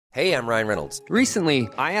Hey, I'm Ryan Reynolds. Recently,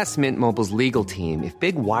 I asked Mint Mobile's legal team if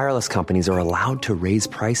big wireless companies are allowed to raise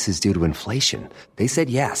prices due to inflation. They said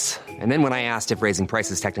yes. And then when I asked if raising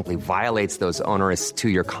prices technically violates those onerous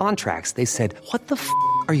two-year contracts, they said, "What the f***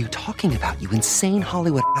 are you talking about, you insane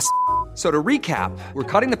Hollywood ass?" So to recap, we're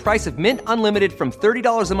cutting the price of Mint Unlimited from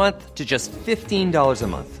 $30 a month to just $15 a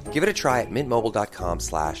month. Give it a try at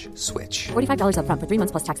mintmobile.com/switch. $45 up front for 3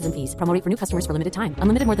 months plus taxes and fees. Promo rate for new customers for limited time.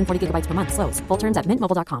 Unlimited more than 40 gigabytes per month. Slows full terms at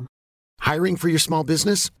mintmobile.com. Hiring for your small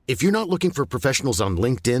business? If you're not looking for professionals on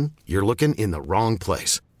LinkedIn, you're looking in the wrong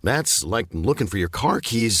place. That's like looking for your car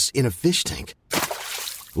keys in a fish tank.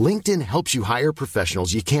 LinkedIn helps you hire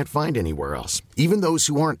professionals you can't find anywhere else, even those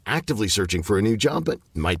who aren't actively searching for a new job but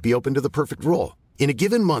might be open to the perfect role. In a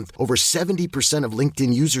given month, over 70% of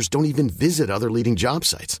LinkedIn users don't even visit other leading job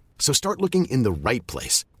sites. So start looking in the right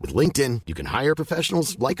place. With LinkedIn, you can hire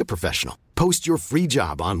professionals like a professional. Post your free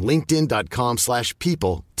job on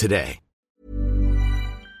linkedin.com/people today.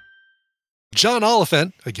 John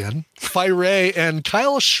Oliphant, again, Ray, and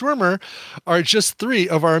Kyle Schwimmer are just three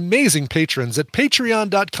of our amazing patrons at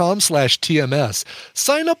patreon.com/TMS.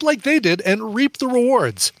 Sign up like they did and reap the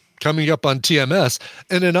rewards. Coming up on TMS,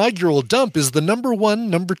 an inaugural dump is the number 1,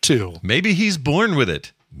 number 2. Maybe he's born with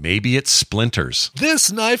it. Maybe it splinters. This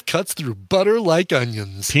knife cuts through butter like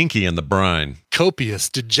onions. Pinky in the brine. Copious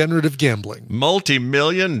degenerative gambling.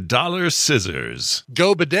 Multi-million-dollar scissors.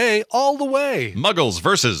 Go bidet all the way. Muggles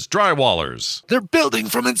versus drywallers. They're building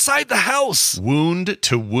from inside the house.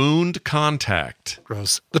 Wound-to-wound contact.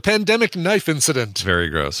 Gross. The pandemic knife incident. Very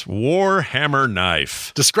gross. Warhammer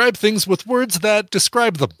knife. Describe things with words that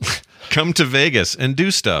describe them. Come to Vegas and do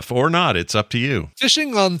stuff, or not. It's up to you.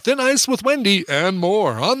 Fishing on thin ice with Wendy and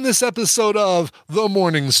more on this episode of The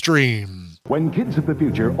Morning Stream. When kids of the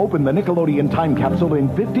future open the Nickelodeon time capsule in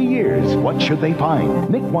 50 years, what should they find?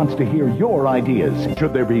 Nick wants to hear your ideas.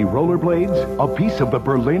 Should there be rollerblades? A piece of the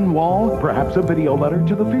Berlin Wall? Perhaps a video letter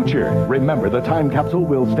to the future? Remember, the time capsule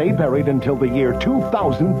will stay buried until the year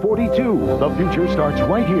 2042. The future starts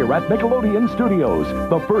right here at Nickelodeon Studios,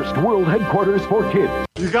 the first world headquarters for kids.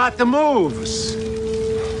 You got the moves.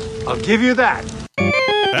 I'll give you that.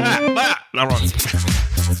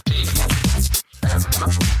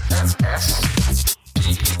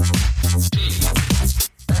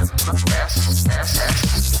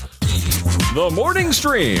 The Morning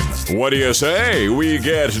Stream. What do you say? We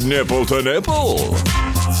get nipple to nipple.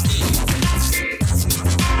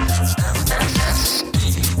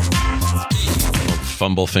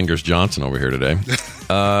 Fumble Fingers Johnson over here today.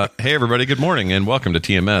 Hey, everybody. Good morning and welcome to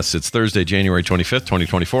TMS. It's Thursday, January 25th,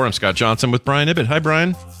 2024. I'm Scott Johnson with Brian Ibbett. Hi,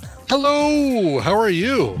 Brian. Hello. How are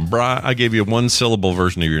you? I gave you a one-syllable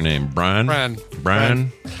version of your name. Brian.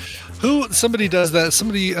 Somebody does that.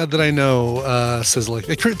 Somebody that I know says like,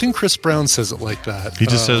 I think Chris Brown says it like that. He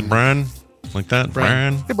just says Brian like that?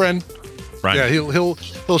 Brian? Hey, Brian. Yeah, he'll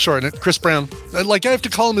shorten it. Chris Brown. Like, I have to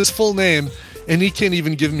call him his full name, and he can't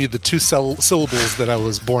even give me the two syllables that I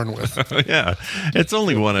was born with. Yeah. It's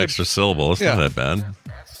only one extra syllable. It's not that bad.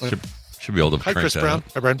 Should be able to Hi, crank Chris that Brown. out.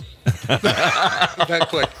 Hi, Brian. That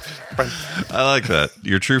quick. Brian. I like that.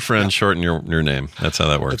 Your true friends shorten your name. That's how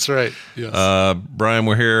that works. That's right. Yes. Brian,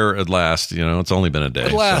 we're here at last. You know, it's only been a day.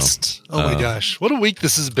 At last. So, oh my gosh. What a week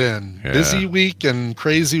this has been. Yeah. Busy week and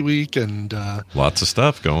crazy week and lots of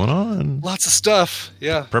stuff going on. Lots of stuff.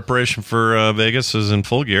 Yeah. Preparation for Vegas is in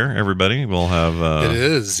full gear. Everybody will have it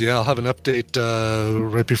is. Yeah, I'll have an update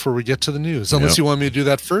right before we get to the news. Unless you want me to do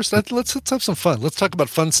that first. Let's have some fun. Let's talk about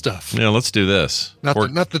fun stuff. Yeah, let's do this. Not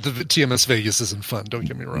that the TMS Vegas isn't fun. Don't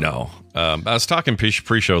get me wrong. No. I was talking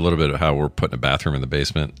pre-show a little bit of how we're putting a bathroom in the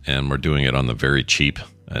basement, and we're doing it on the very cheap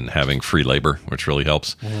and having free labor, which really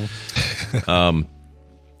helps. Mm-hmm.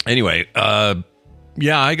 Anyway, I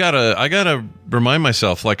gotta remind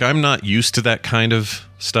myself, like, I'm not used to that kind of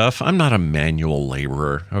stuff. I'm not a manual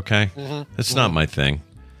laborer. Okay, It's not my thing.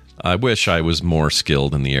 I wish I was more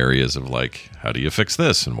skilled in the areas of, like, how do you fix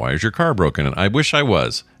this and why is your car broken? And I wish I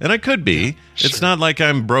was, and I could be. Sure. It's not like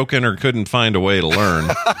I'm broken or couldn't find a way to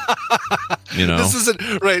learn. You know, this isn't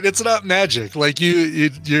right. It's not magic. Like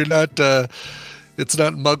you're not. It's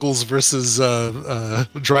not Muggles versus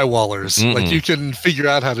drywallers. Mm-mm. Like, you can figure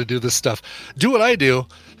out how to do this stuff. Do what I do,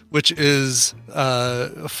 which is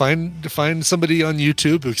find somebody on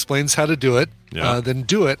YouTube who explains how to do it. then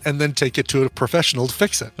do it, and then take it to a professional to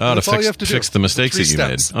fix it. Oh, That's all you have to fix do. the mistakes that you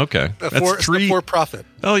steps. made. Okay. That's for profit.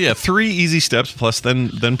 Oh, yeah. 3 easy steps plus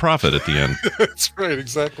then profit at the end. That's right,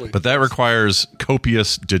 exactly. But that requires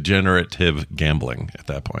copious degenerative gambling at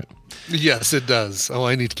that point. Yes, it does. Oh,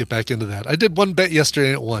 I need to get back into that. I did one bet yesterday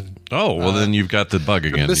and it won. Oh, well, then you've got the bug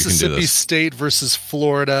again. Mississippi you can do this. State versus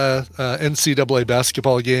Florida NCAA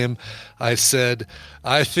basketball game. I said,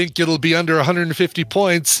 I think it'll be under 150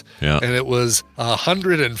 points. Yeah. And it was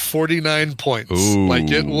 149 points. Ooh, like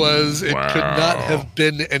it was, it wow. could not have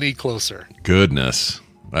been any closer. Goodness.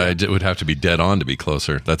 It would have to be dead on to be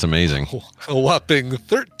closer. That's amazing. A whopping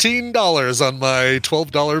 $13 on my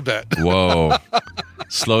 $12 bet. Whoa.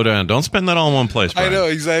 Slow down. Don't spend that all in one place, Brian. I know,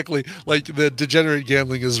 exactly. Like the degenerate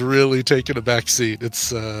gambling is really taking a back seat.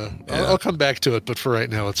 It's I'll come back to it, but for right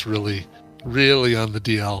now it's really, really on the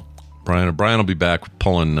DL. Brian will be back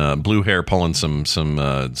pulling blue hair, pulling some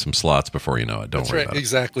slots before you know it. Don't worry about it.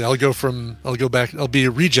 Exactly. I'll go back. I'll be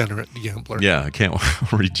a regenerate gambler. Yeah, I can't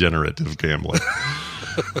regenerative gambling.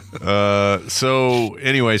 So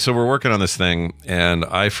anyway, so we're working on this thing, and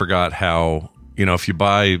I forgot how, if you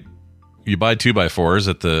buy 2x4s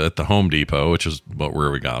at the Home Depot, which is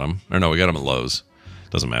where we got them. Or no, we got them at Lowe's.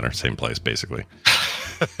 Doesn't matter, same place basically.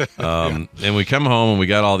 And we come home and we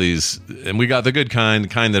got all these, and we got the good kind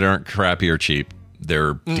that aren't crappy or cheap.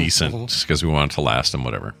 They're decent just because we want it to last and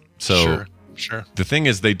whatever. So sure. The thing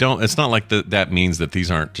is, they don't. It's not like that means that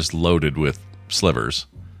these aren't just loaded with slivers,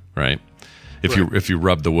 right? If you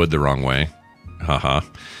rub the wood the wrong way, haha.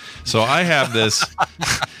 So I have this,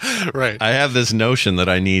 right? I have this notion that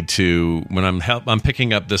I need to, when I'm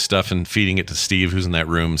picking up this stuff and feeding it to Steve, who's in that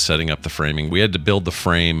room setting up the framing. We had to build the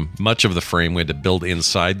frame, much of the frame we had to build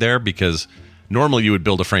inside there, because normally you would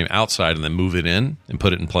build a frame outside and then move it in and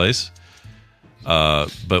put it in place.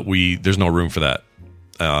 But there's no room for that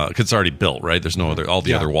because it's already built, right? There's no all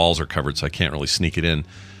the other walls are covered, so I can't really sneak it in.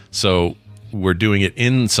 So we're doing it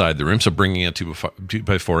inside the room, so bringing a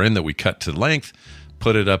 2x4 in that we cut to length,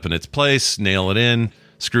 put it up in its place, nail it in,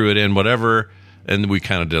 screw it in, whatever, and we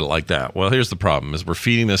kind of did it like that. Well, here's the problem: is we're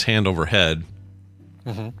feeding this hand over head.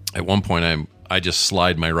 At one point, I just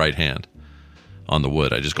slide my right hand on the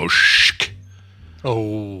wood. I just go shh.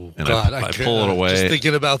 Oh, and God! I pull it away. Just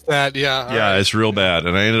thinking about that, yeah, it's real bad.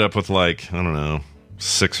 And I ended up with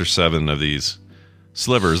 6 or 7 of these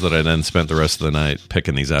slivers that I then spent the rest of the night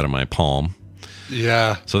picking these out of my palm.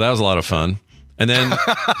 Yeah. So that was a lot of fun. And then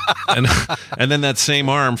and then that same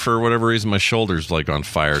arm, for whatever reason, my shoulder's on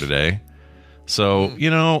fire today. So,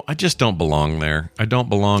 I just don't belong there. I don't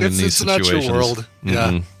belong in these situations. It's not your world.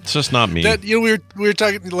 Yeah. It's just not me. That, we were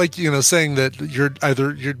talking, saying that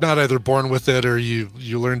you're not either born with it or you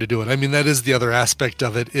learn to do it. I mean, that is the other aspect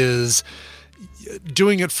of it, is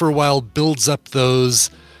doing it for a while builds up those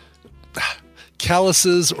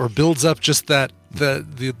calluses, or builds up just that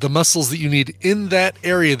the muscles that you need in that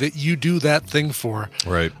area that you do that thing for.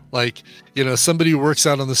 Right. Like, somebody who works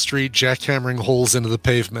out on the street jackhammering holes into the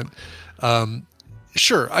pavement.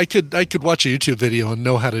 Sure, I could watch a YouTube video and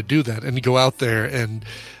know how to do that, and go out there and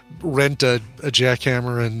rent a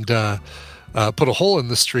jackhammer and put a hole in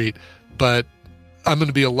the street. But I'm going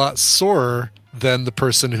to be a lot sorer than the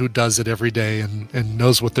person who does it every day and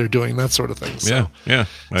knows what they're doing, that sort of thing. So, yeah,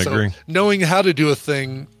 I agree. Knowing how to do a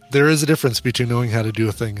thing, there is a difference between knowing how to do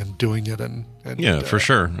a thing and doing it. And for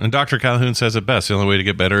sure. And Dr. Calhoun says it best. The only way to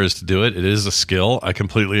get better is to do it. It is a skill. I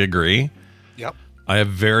completely agree. Yep. I have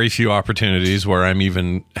very few opportunities where I'm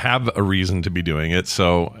even have a reason to be doing it.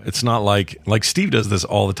 So it's not like Steve does this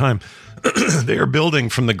all the time. They are building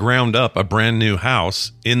from the ground up a brand new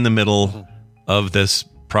house in the middle of this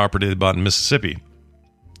property they bought in Mississippi.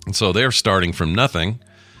 And so they're starting from nothing,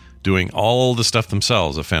 doing all the stuff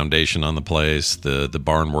themselves, a foundation on the place, the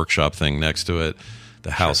barn workshop thing next to it,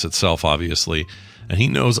 the house itself, obviously. And he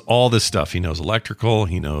knows all this stuff. He knows electrical,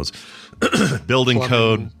 he knows building plumbing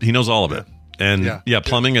code, he knows all of it. And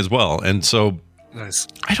plumbing as well. And so nice.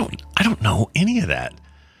 I don't know any of that.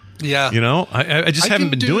 Yeah. I just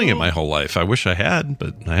haven't been doing it my whole life. I wish I had,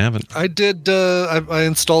 but I haven't. I did. I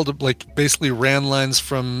installed basically ran lines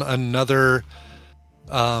from another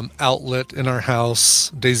outlet in our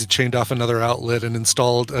house. Daisy chained off another outlet and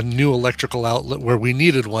installed a new electrical outlet where we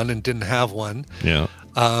needed one and didn't have one. Yeah.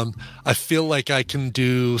 I feel like I can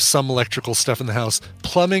do some electrical stuff in the house.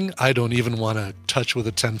 Plumbing, I don't even want to touch with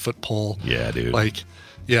a 10-foot pole. Yeah, dude.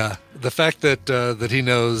 The fact that he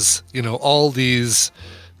knows, all these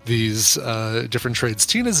these different trades.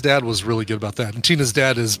 Tina's dad was really good about that, and Tina's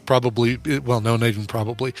dad is probably, well, no, not even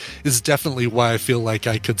probably, is definitely why I feel like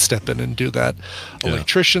I could step in and do that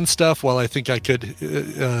electrician stuff. While I think I could,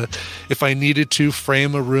 if I needed to,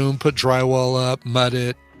 frame a room, put drywall up, mud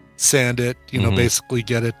it, sand it, basically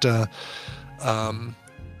get it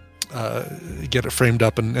framed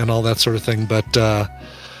up and all that sort of thing. But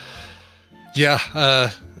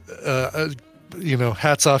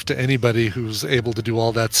hats off to anybody who's able to do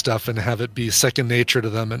all that stuff and have it be second nature to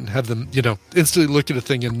them, and have them, instantly look at a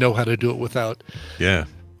thing and know how to do it without. Yeah.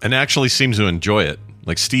 And actually seems to enjoy it.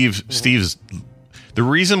 Like Steve's, the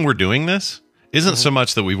reason we're doing this isn't so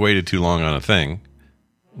much that we've waited too long on a thing.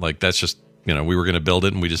 Like, that's just, we were going to build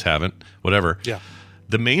it and we just haven't, whatever. Yeah.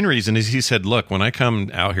 The main reason is he said, look, when I come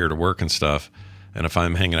out here to work and stuff, and if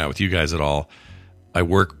I'm hanging out with you guys at all,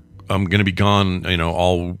 I'm going to be gone,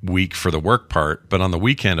 all week for the work part. But on the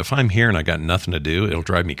weekend, if I'm here and I got nothing to do, it'll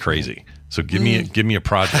drive me crazy. So give me a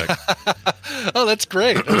project. Oh, that's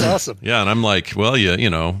great. That's awesome. Yeah. And I'm like, well,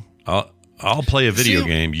 I'll play a video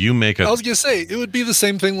game. You make a. I was going to say, it would be the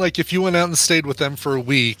same thing. Like if you went out and stayed with them for a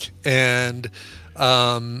week and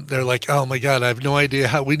they're like, oh my God, I have no idea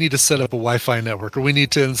how we need to set up a Wi-Fi network, or we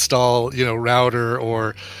need to install, router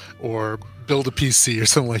or build a PC or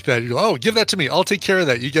something like that. You go, oh, give that to me. I'll take care of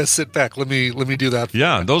that. You guys sit back. Let me do that.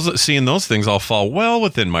 Yeah, seeing those things all fall well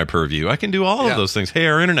within my purview. I can do all of those things. Hey,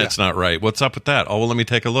 our internet's not right. What's up with that? Oh, well, let me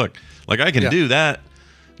take a look. Like I can do that.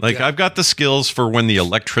 Like I've got the skills for when the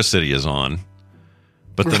electricity is on.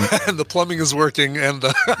 But the plumbing is working, and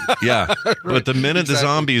right. But the minute the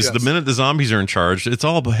zombies are in charge, it's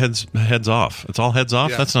all heads off. It's all heads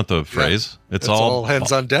off. Yeah. That's not the phrase. Yeah. It's all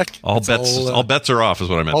hands on deck. All bets are off is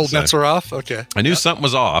what I meant. All to say. Bets are off. Okay. I knew something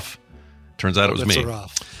was off. Turns out it was me. Are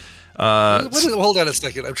off. Hold on a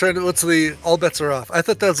second. I'm trying to. What's the all bets are off? I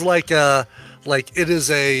thought that's like it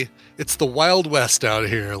is a. It's the Wild West out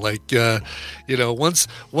here. Like, once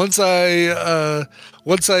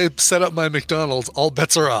I set up my McDonald's, all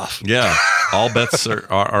bets are off. Yeah, all bets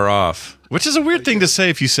are off. Which is a weird thing to say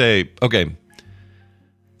if you say,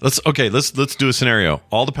 let's do a scenario.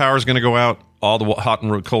 All the power is going to go out. All the hot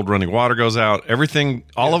and cold running water goes out. Everything,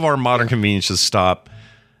 all of our modern conveniences stop,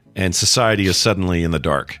 and society is suddenly in the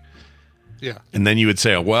dark. Yeah. And then you would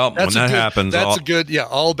say, when that happens, all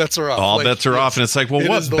bets are off. All bets are off. And it's like, well,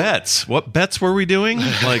 what bets? What bets were we doing?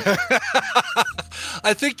 Like,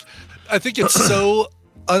 I think it's so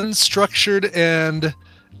unstructured and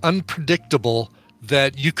unpredictable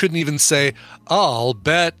that you couldn't even say, I'll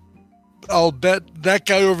bet that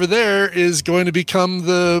guy over there is going to become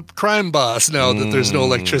the crime boss now that there's no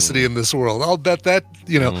electricity in this world. I'll bet that,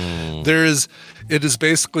 it is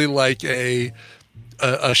basically like a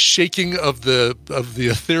shaking of the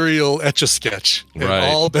ethereal Etch-a-Sketch, and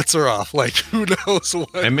all bets are off. Like, who knows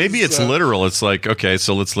what? And maybe it's literal. It's like, okay,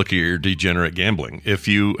 so let's look at your degenerate gambling. If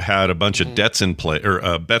you had a bunch of debts in play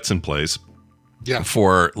or bets in place,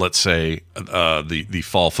 for let's say the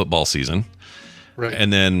fall football season, right,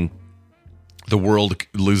 and then the world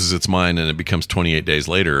loses its mind and it becomes 28 days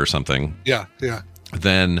later or something. Yeah.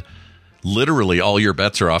 Then literally all your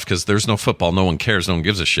bets are off because there's no football. No one cares. No one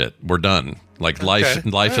gives a shit. We're done. Like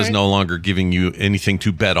life is no longer giving you anything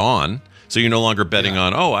to bet on. So you're no longer betting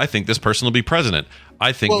on, I think this person will be president.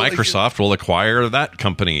 I think Microsoft will acquire that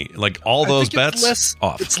company. Like all those bets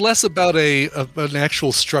off. It's less about an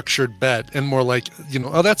actual structured bet and more like,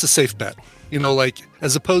 that's a safe bet. Like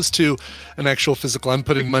as opposed to an actual physical, I'm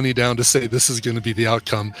putting money down to say this is going to be the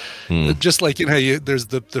outcome. Just like, there's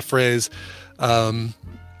the phrase, that's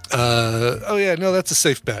a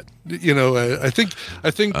safe bet. I think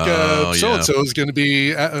so-and-so is going to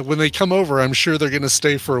be, when they come over, I'm sure they're going to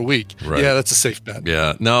stay for a week. Right. Yeah, that's a safe bet.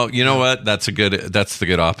 Yeah. No, you know what? That's the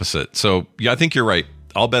good opposite. So yeah, I think you're right.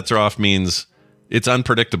 All bets are off means it's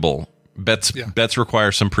unpredictable. Bets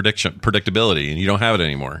require some predictability, and you don't have it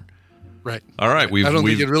anymore. Right. All right. I don't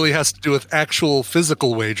think it really has to do with actual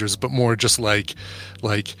physical wagers, but more just like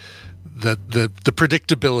the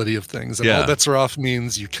predictability of things. And all bets are off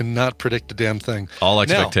means you cannot predict a damn thing. All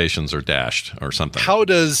expectations are dashed or something. How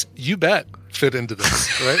does You Bet fit into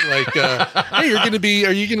this? Right? Like, hey,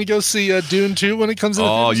 are you going to go see Dune 2 when it comes out?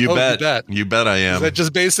 Oh, you bet. You bet I am. Is that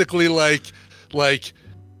just basically like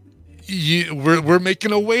we're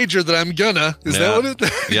making a wager that I'm gonna. Is that what it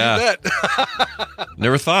is? Yeah. You bet.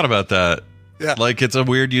 Never thought about that. Yeah. Like it's a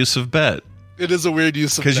weird use of bet. It is a weird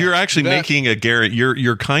use of because you're actually making a guarantee.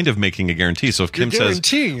 You're kind of making a guarantee. So if Kim says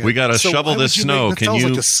we got to shovel this snow, that sounds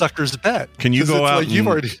like a sucker's bet. Can you go out?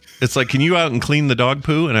 It's like, can you out and clean the dog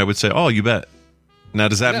poo? And I would say, oh, you bet. Now,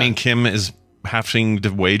 does that mean Kim is having to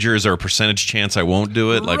wager? Is there a percentage chance I won't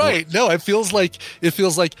do it? Like, right. No, it feels like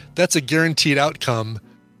that's a guaranteed outcome.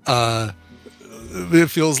 It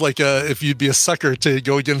feels like if you'd be a sucker to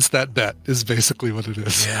go against that bet is basically what it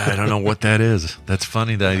is. Yeah, I don't know what that is. That's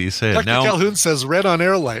funny that you say it. Dr. Now, Calhoun says red on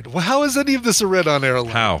air light. Well, how is any of this a red on air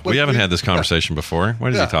light? how? We haven't had this conversation before.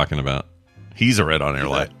 What is he talking about? He's a red on air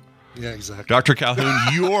light. Yeah, exactly. Dr.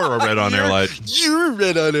 Calhoun, you're a red on air light. You're a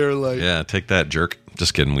red on air light. Yeah, take that, jerk.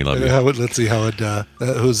 Just kidding. We love you. Let's see how it.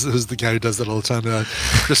 Who's the guy who does that all the time?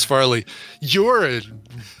 Chris Farley. You're a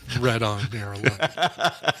red on air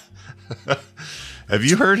light. Have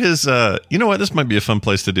you heard his? You know what? This might be a fun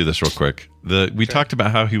place to do this real quick. We talked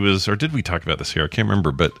about how he was, or did we talk about this here? I can't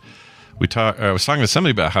remember, but I was talking to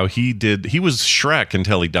somebody about how he was Shrek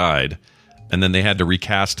until he died, and then they had to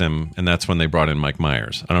recast him, and that's when they brought in Mike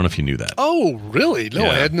Myers. I don't know if you knew that. Oh, really? No,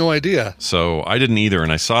 Yeah. I had no idea. So I didn't either,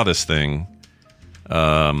 and I saw this thing.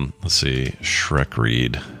 Let's see, Shrek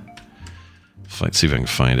Reed. Let's see if I can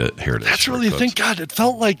find it. Here it is. That's really, thank God. It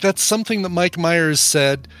felt like that's something that Mike Myers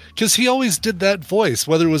said, because he always did that voice,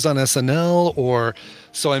 whether it was on SNL or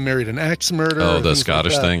So I Married an Axe Murderer. Oh, the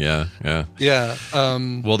Scottish thing. Yeah. Yeah.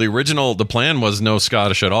 Well, the plan was no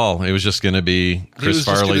Scottish at all. It was just going to be Chris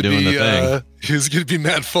Farley doing the thing. He was going to be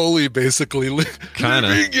Matt Foley, basically, Kinda.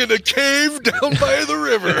 living in a cave down by the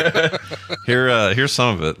river. Here's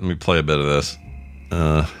some of it. Let me play a bit of this.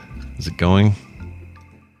 Is it going?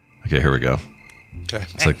 Okay, here we go. Okay.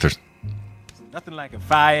 It's like there's nothing like a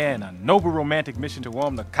fire and a noble romantic mission to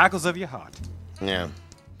warm the cockles of your heart. Yeah.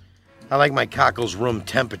 I like my cockles room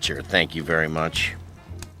temperature, thank you very much.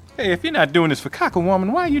 Hey, if you're not doing this for cockle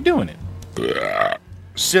warming, why are you doing it?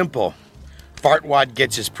 Simple. Fartwad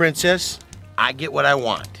gets his princess, I get what I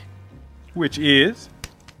want. Which is?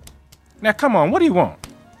 Now come on, what do you want?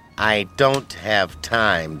 I don't have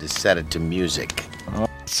time to set it to music.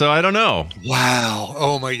 So I don't know. Wow.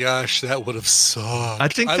 Oh my gosh, that would have sucked. I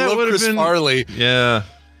think that love would have Chris been Farley, Yeah,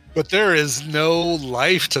 but there is no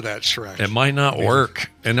life to that Shrek. it might not work.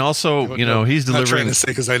 And also, he's I'm not trying delivering. to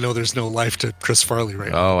say because I know there's no life to Chris Farley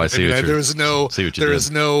right Oh, now. I see what you're- there is no. see what you there did.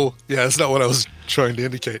 is no. Yeah, that's not what I was trying to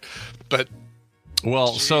indicate. But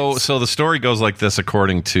Well, so the story goes like this.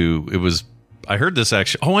 According to it was, I heard this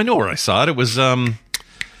actually. Oh, I know where I saw it. It was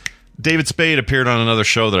David Spade appeared on another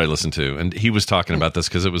show that I listened to, and he was talking about this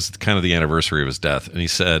because it was kind of the anniversary of his death, and he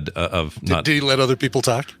said did he let other people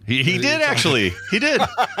talk? He did actually. He did.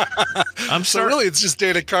 I'm So sorry. really, it's just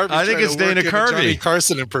Dana Carvey. I think trying it's to work Dana in a Carvey. Johnny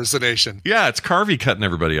Carson impersonation. Yeah, it's Carvey cutting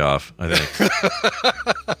everybody off, I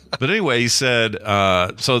think. But anyway, he said,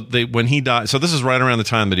 when he died, so this is right around the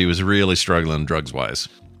time that he was really struggling drugs-wise.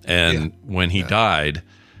 And when he died,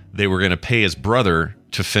 they were going to pay his brother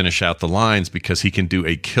to finish out the lines because he can do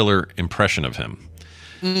a killer impression of him.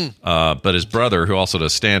 But his brother, who also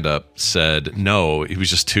does stand-up, said no, he was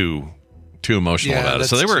just too emotional about it.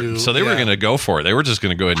 So they were going to go for it. They were just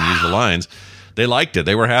going to go ahead and use the lines. They liked it.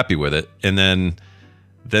 They were happy with it. And then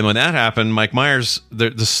when that happened, Mike Myers,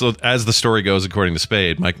 so as the story goes, according to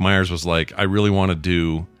Spade, Mike Myers was like, I really want to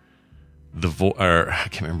do I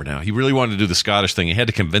can't remember now. He really wanted to do the Scottish thing. He had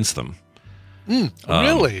to convince them.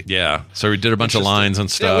 Really? Yeah. So he did a bunch of lines and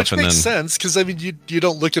stuff. Yeah, which and makes then, sense because I mean, you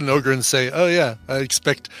don't look at an ogre and say, "Oh yeah, I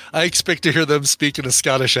expect to hear them speak in a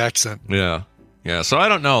Scottish accent." Yeah. So I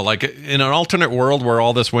don't know. Like in an alternate world where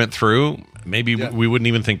all this went through, maybe we wouldn't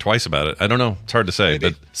even think twice about it. I don't know. It's hard to say,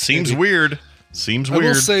 but seems weird. Seems weird. I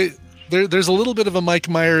will say there's a little bit of a Mike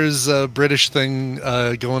Myers British thing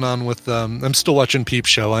going on with. I'm still watching Peep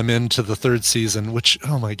Show. I'm into the 3rd season, which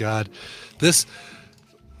oh my god, this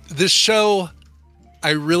show, I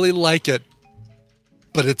really like it,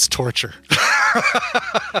 but it's torture.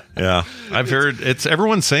 Yeah, I've heard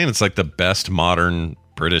everyone's saying it's like the best modern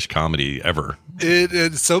British comedy ever.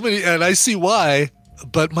 It's so many, and I see why.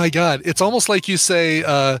 But my God, it's almost like you say,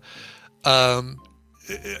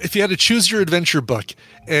 if you had to choose your adventure book,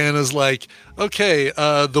 and is like, okay,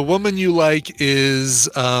 the woman you like is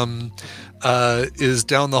down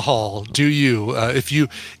the hall. Do you?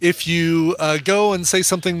 If you go and say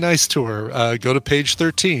something nice to her, go to page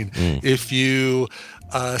 13. If you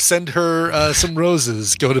send her some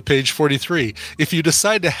roses, go to page 43. If you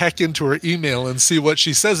decide to hack into her email and see what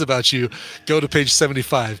she says about you, go to page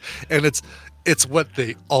 75. And it's what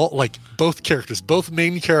they all like. Both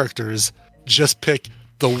main characters just pick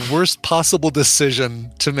the worst possible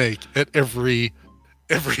decision to make at every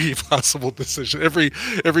possible decision,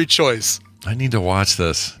 every choice. I need to watch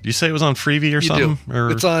this. You say it was on Freevee or something?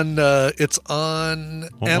 Or? It's on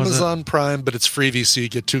Amazon Prime, but it's Freevee, so you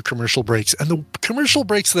get 2 commercial breaks. And the commercial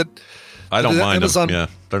breaks that I don't mind Amazon, them. Yeah,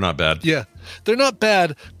 they're not bad. Yeah, they're not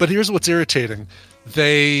bad. But here's what's irritating: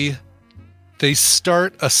 they they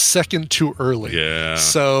start a second too early. Yeah.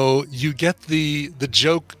 So you get the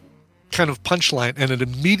joke kind of punchline, and it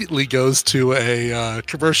immediately goes to a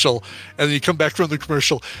commercial, and then you come back from the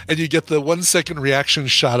commercial, and you get the 1 second reaction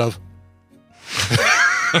shot of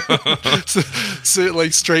so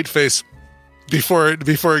like straight face before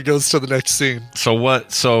it goes to the next scene. So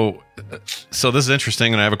what? So this is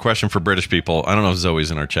interesting, and I have a question for British people. I don't know if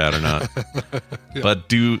Zoe's in our chat or not, Yeah.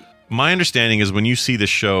 but my understanding is when you see the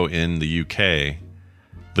show in the UK,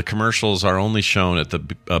 the commercials are only shown at the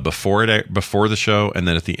before the show and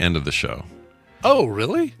then at the end of the show. Oh,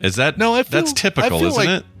 really? Is that no? That's typical, isn't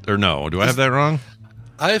it? Or no? Do I have that wrong?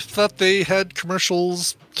 I thought they had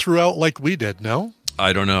commercials throughout like we did. No,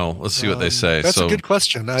 I don't know. Let's see what they say. That's a good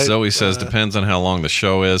question. Zoe says depends on how long the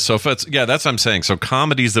show is. So if it's that's what I'm saying. So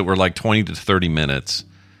comedies that were like 20 to 30 minutes,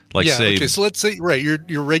 like say. Okay, so let's say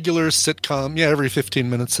your regular sitcom, every 15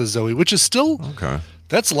 minutes, says Zoe, which is still okay.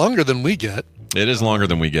 That's longer than we get. It is longer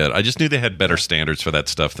than we get. I just knew they had better standards for that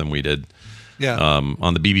stuff than we did. Yeah.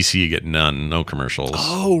 On the BBC, you get no commercials.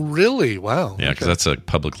 Oh, really? Wow. Yeah, because that's a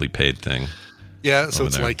publicly paid thing. Yeah, so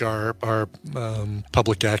it's there. like our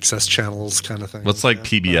public access channels kind of thing. Well, it's like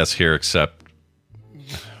PBS here, except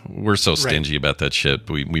we're so stingy about that shit.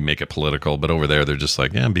 We make it political, but over there, they're just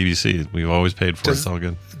like, yeah, BBC, we've always paid for it. It's all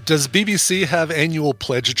good. Does BBC have annual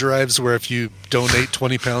pledge drives where if you donate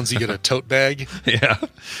 20 pounds, you get a tote bag? Yeah.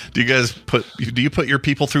 Do you put your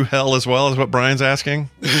people through hell as well, is what Brian's asking?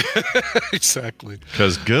 Exactly.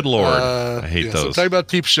 Because good Lord, I hate those. So talking about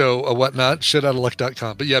Peep Show, whatnot,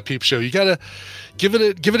 shitoutofluck.com. But yeah, Peep Show, you got to give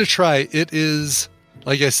it a try. It is,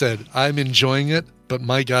 like I said, I'm enjoying it, but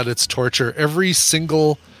my God, it's torture. Every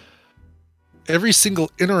single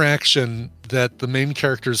interaction that the main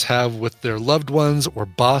characters have with their loved ones or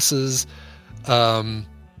bosses,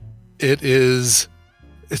 it's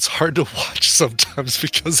hard to watch sometimes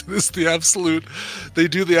because it is they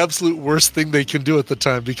do the absolute worst thing they can do at the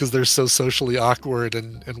time because they're so socially awkward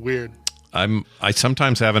and weird. I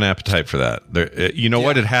sometimes have an appetite for that. You know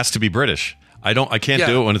what? It has to be British. I can't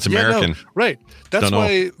do it when it's American. No, right. That's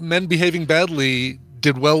why Men Behaving Badly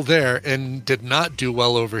did well there and did not do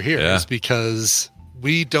well over here. Is because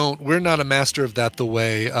we're not a master of that the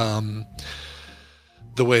way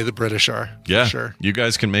the British are. Yeah, sure. You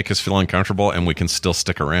guys can make us feel uncomfortable, and we can still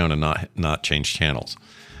stick around and not change channels.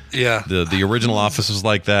 Yeah, the original Office was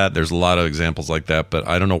like that. There's a lot of examples like that, but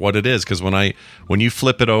I don't know what it is because when you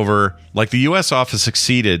flip it over, like the U.S. Office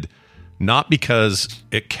succeeded not because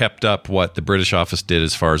it kept up what the British Office did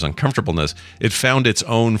as far as uncomfortableness. It found its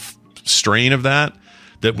own strain of that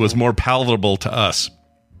was more palatable to us.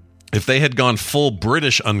 If they had gone full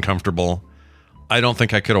British uncomfortable, I don't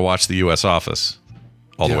think I could have watched the U.S. Office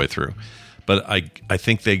all the way through. But I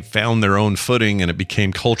think they found their own footing and it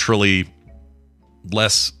became culturally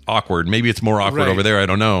less awkward. Maybe it's more awkward over there. I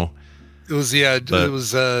don't know. It was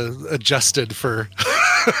adjusted for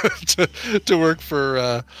to work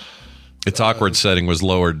for. Its awkward setting was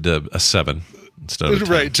lowered to a 7 instead of a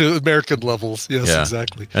 10. To American levels. Yes,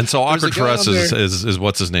 exactly. And so awkward for us is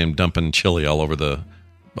what's his name dumping chili all over the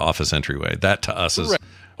office entryway. That to us is so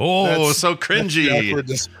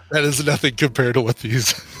cringy. That is nothing compared to what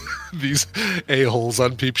these a-holes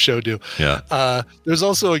on Peep Show do. Yeah. There's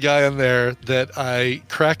also a guy on there that I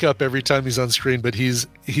crack up every time he's on screen, but he's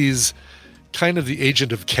kind of the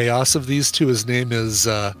agent of chaos of these two. His name is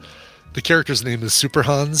the character's name is Super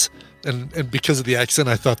Hans, and because of the accent,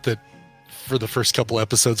 I thought that for the first couple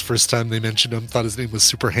episodes, first time they mentioned him, thought his name was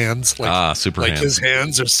Super Hands. Super like Hands. His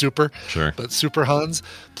hands are super. Sure. But Super Hans,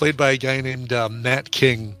 played by a guy named Matt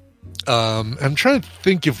King. I'm trying to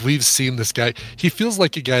think if we've seen this guy. He feels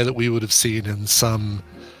like a guy that we would have seen in some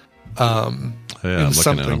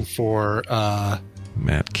something for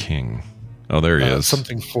Matt King. Oh, there he is.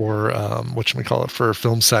 Something for whatchamacallit, for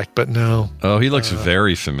Film Sack, but no. Oh, he looks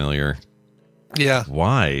very familiar. Yeah.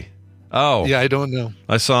 Why? Oh. Yeah, I don't know.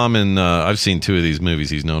 I saw him in I've seen 2 of these movies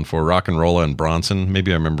he's known for, Rock and Rolla and Bronson.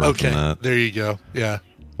 Maybe I remember him from that. There you go. Yeah.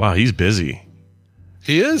 Wow, he's busy.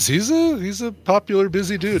 He is. He's a popular,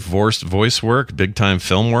 busy dude. Voice work, big time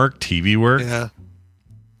film work, TV work. Yeah.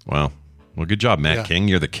 Wow. Well, good job, Matt King.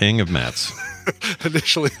 You're the king of Matts.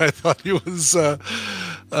 Initially, I thought he was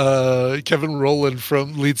Kevin Rowland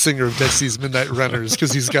from lead singer of Dexy's Midnight Runners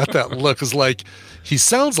because he's got that look. It's like he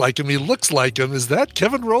sounds like him, he looks like him. Is that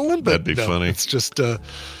Kevin Rowland? But that'd be funny. It's just a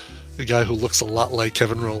guy who looks a lot like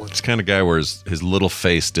Kevin Rowland. It's the kind of guy where his little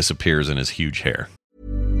face disappears in his huge hair.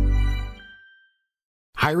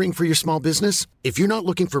 Hiring for your small business? If you're not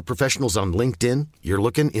looking for professionals on LinkedIn, you're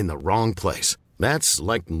looking in the wrong place. That's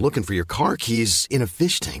like looking for your car keys in a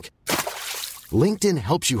fish tank. LinkedIn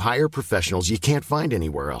helps you hire professionals you can't find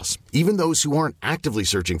anywhere else, even those who aren't actively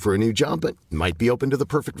searching for a new job but might be open to the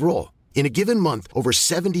perfect role. In a given month, over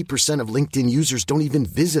 70% of LinkedIn users don't even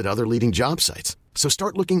visit other leading job sites. So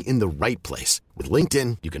start looking in the right place. With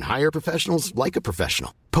LinkedIn, you can hire professionals like a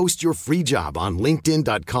professional. Post your free job on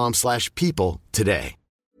linkedin.com/people today.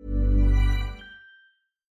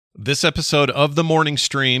 This episode of The Morning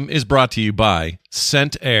Stream is brought to you by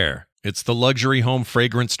Scent Air. It's the luxury home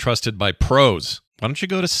fragrance trusted by pros. Why don't you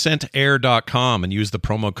go to scentair.com and use the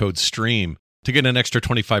promo code STREAM to get an extra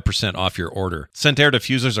 25% off your order. Scent Air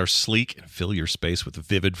diffusers are sleek and fill your space with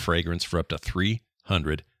vivid fragrance for up to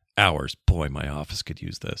 300 hours. Boy, my office could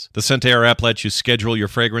use this. The Scent Air app lets you schedule your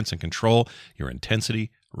fragrance and control your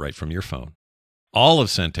intensity right from your phone. All of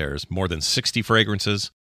Scent Air's more than 60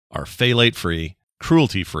 fragrances are phthalate-free,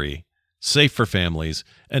 cruelty-free, safe for families,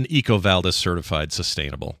 and EcoVadis certified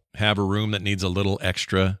sustainable. Have a room that needs a little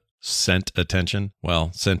extra scent attention?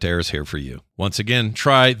 Well, Scent Air is here for you. Once again,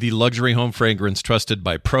 try the luxury home fragrance trusted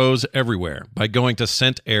by pros everywhere by going to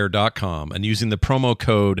scentair.com and using the promo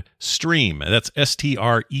code STREAM, that's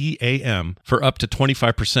STREAM, for up to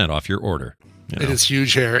 25% off your order. You know? It is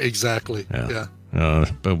huge hair, exactly. Yeah.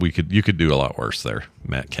 But you could do a lot worse there,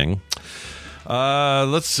 Matt King.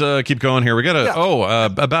 Let's keep going here. We got to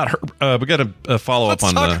follow up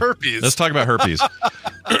on herpes. Let's talk about herpes.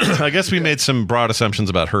 I guess we made some broad assumptions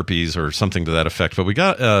about herpes or something to that effect, but we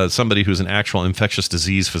got somebody who's an actual infectious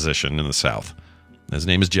disease physician in the South. His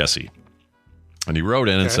name is Jesse, and he wrote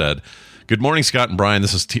in and said, "Good morning, Scott and Brian.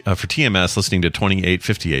 This is for TMS, listening to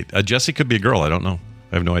 2858. Jesse could be a girl. I don't know.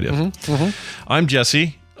 I have no idea. I'm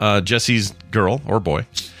Jesse. Jesse's girl or boy."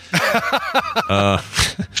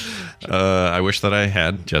 I wish that I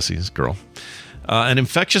had Jesse's girl. An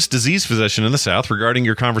infectious disease physician in the South. Regarding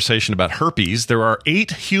your conversation about herpes, there are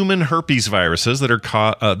 8 human herpes viruses that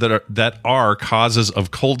are causes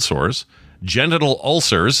of cold sores, genital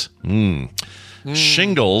ulcers,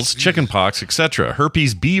 shingles, chickenpox, etc.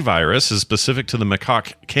 Herpes B virus is specific to the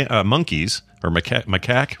monkeys or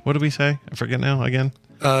macaque. What did we say? I forget now again.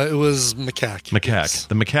 It was macaque. Yes.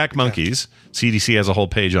 The macaque monkeys. CDC has a whole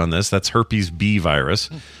page on this. That's herpes B virus.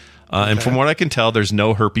 And from what I can tell, there's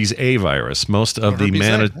no herpes A virus. Most of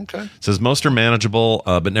says most are manageable,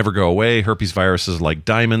 but never go away. Herpes viruses like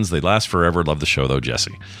diamonds. They last forever. Love the show, though,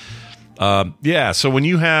 Jesse. So when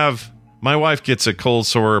you have... My wife gets a cold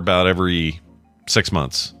sore about every 6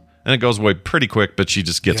 months. And it goes away pretty quick, but she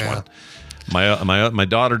just gets one. My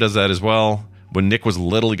daughter does that as well. When Nick was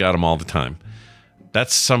little, he got them all the time.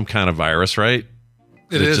 That's some kind of virus, right?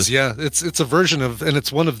 It is. It's a version of, and it's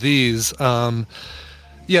one of these.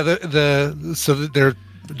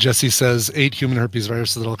 Jesse says 8 human herpes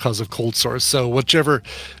viruses that all cause of cold sores. So whichever,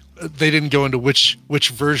 they didn't go into which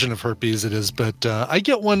version of herpes it is, but I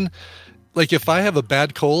get one. Like if I have a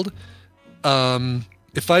bad cold,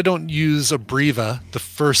 if I don't use Abreva, the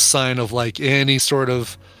first sign of like any sort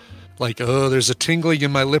of like, there's a tingling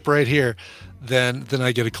in my lip right here, then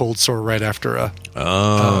I get a cold sore right after a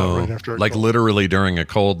like cold. Literally during a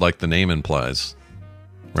cold, like the name implies,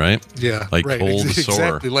 right? Yeah, like right. Cold sore.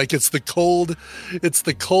 Exactly, like it's the cold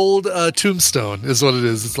tombstone is what it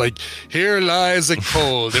is. It's like, here lies a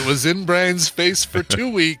cold. It was in Brian's face for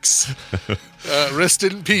 2 weeks. Rest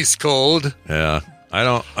in peace, cold. Yeah. I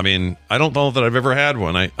don't know that I've ever had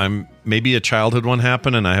one. I'm maybe a childhood one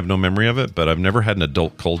happened and I have no memory of it, but I've never had an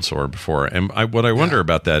adult cold sore before. And what I wonder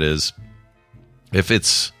about that is, if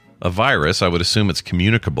it's a virus, I would assume it's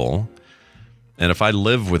communicable. And if I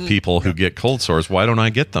live with people who get cold sores, why don't I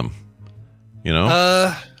get them? You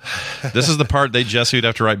know? This is the part Jesse would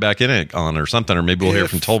have to write back in it on or something, or maybe we'll hear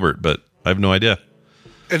from Tolbert, but I have no idea.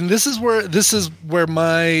 And this is where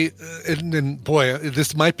my, and boy,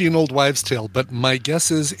 this might be an old wives' tale, but my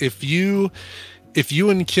guess is if you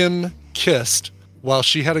and Kim kissed while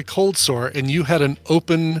she had a cold sore and you had an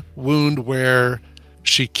open wound where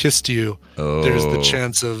she kissed you, there's the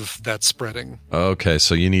chance of that spreading. Okay,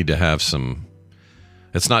 so you need to have some...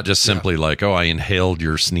 It's not just simply like, I inhaled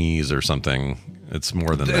your sneeze or something. It's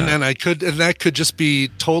more than that. And that could just be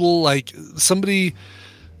total, like, somebody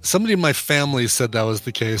in my family said that was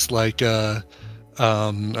the case. Like, Brian's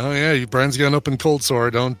got an open cold sore.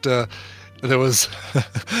 Don't... There was...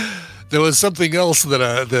 There was something else that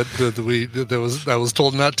I was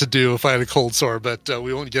told not to do if I had a cold sore, but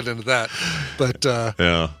we won't get into that. But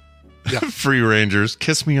yeah. Free Rangers,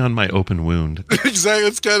 kiss me on my open wound. Exactly,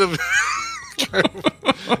 it's kind of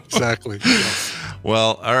exactly. Yes.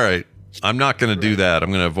 Well, all right. I'm not going to do that. I'm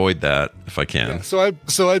going to avoid that if I can. Yeah,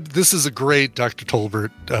 so I this is a great Dr.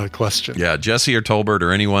 Tolbert question. Yeah, Jesse or Tolbert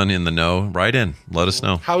or anyone in the know, write in. Let us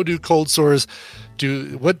know. How do cold sores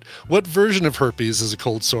What version of herpes is a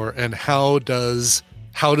cold sore, and how does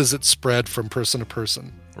it spread from person to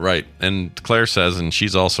person? Right. And Claire says, and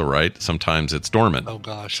she's also right, sometimes it's dormant. Oh,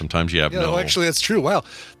 gosh. Sometimes you have no... No, actually, that's true. Wow.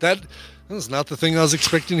 That was not the thing I was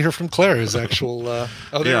expecting to hear from Claire, is actual... there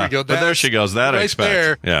we go. But there she goes. That I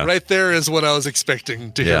expect. Right there is what I was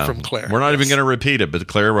expecting to hear from Claire. We're not even going to repeat it, but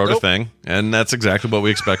Claire wrote a thing, and that's exactly what we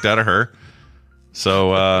expect out of her.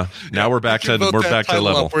 So now we're back to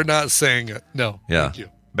level. We're not saying it. No. Yeah. Thank you.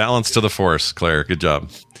 Balance to the force, Claire. Good job.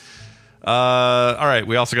 All right.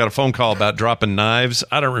 We also got a phone call about dropping knives.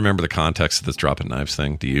 I don't remember the context of this dropping knives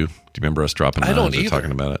thing. Do you? Do you remember us dropping knives? I don't or either.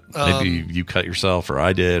 Talking about it. Maybe you cut yourself, or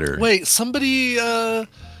I did, or wait, somebody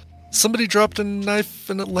dropped a knife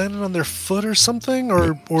and it landed on their foot or something,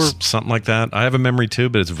 or something like that. I have a memory too,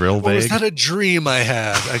 but it's real vague. Or was that a dream I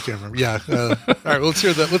had? I can't remember. Yeah. All right. Let's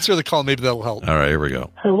hear the call. Maybe that'll help. All right. Here we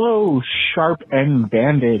go. Hello, Sharp and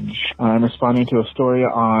Bandage. I'm responding to a story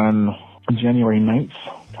on January 9th.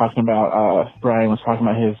 Talking about, Brian was talking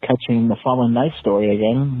about his catching the fallen knife story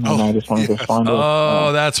again, and I just wanted to respond to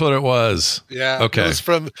that's what it was. Yeah. Okay. It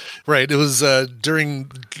was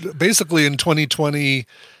basically in 2020,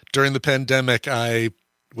 during the pandemic, I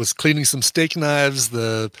was cleaning some steak knives.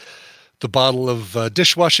 The bottle of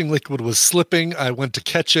dishwashing liquid was slipping. I went to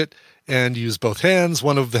catch it and used both hands.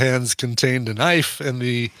 One of the hands contained a knife, and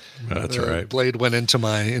the blade went into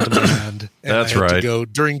my hand. And That's I had right. to go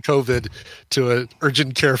during COVID to an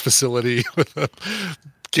urgent care facility with a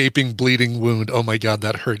gaping, bleeding wound. Oh my God,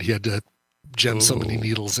 that hurt. He had to jam so many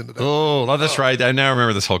needles into that. Oh, that's right. I now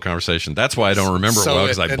remember this whole conversation. That's why I don't remember it well,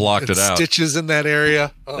 because I blocked it out. Stitches in that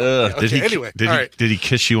area. Did he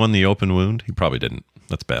kiss you on the open wound? He probably didn't.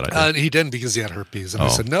 That's a bad idea. He didn't, because he had herpes. And I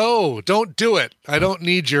said, no, don't do it. I don't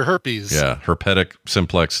need your herpes. Yeah, herpetic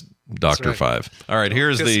simplex Dr. 5. All right,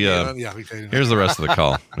 here's the rest of the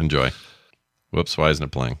call. Enjoy. Whoops, why isn't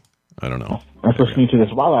it playing? I don't know. I was listening to this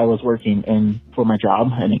while I was working for my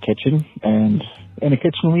job in a kitchen, and in a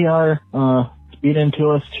kitchen we are speeding to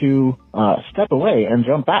us to step away and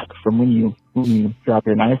jump back from when you drop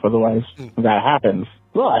your knife. Otherwise, that happens.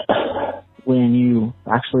 But when you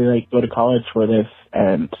actually go to college for this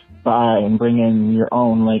and buy and bring in your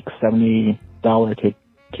own $70 to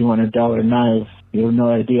 $200 knives, you have no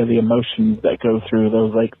idea the emotions that go through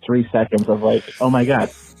those 3 seconds of oh my God,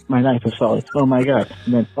 my knife is solid. Oh my God.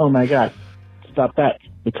 And then, oh my God, stop that,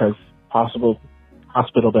 because possible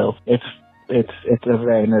hospital bills. It's a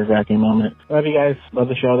very nerve-wracking moment. Love you guys. Love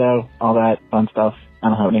the show though. All that fun stuff. I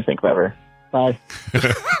don't have anything clever. Bye.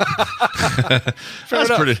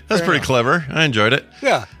 That's pretty clever. I enjoyed it.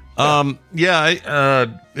 Yeah.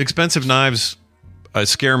 Expensive knives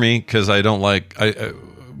scare me, because I don't like.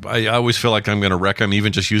 I always feel like I'm going to wreck them,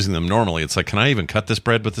 even just using them normally. It's like, can I even cut this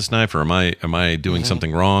bread with this knife, or am I doing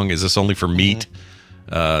something wrong? Is this only for meat?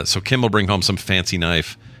 So Kim will bring home some fancy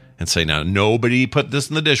knife and say, now, nobody put this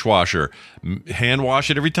in the dishwasher. Hand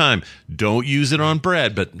wash it every time. Don't use it on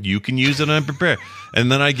bread, but you can use it on bread.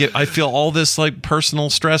 And then I feel all this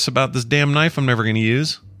personal stress about this damn knife I'm never going to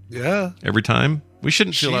use. Yeah. Every time. We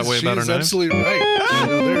shouldn't feel that way about our knives. She's absolutely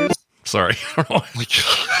right. Sorry.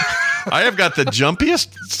 I have got the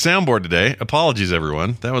jumpiest soundboard today. Apologies,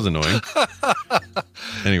 everyone. That was annoying.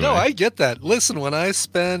 Anyway. No, I get that. Listen, when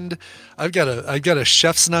I've got a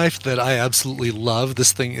chef's knife that I absolutely love.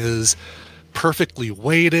 This thing is perfectly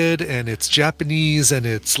weighted, and it's Japanese, and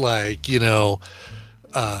it's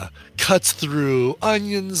cuts through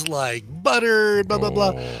onions like butter, blah, blah,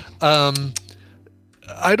 blah.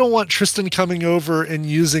 I don't want Tristan coming over and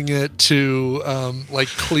using it to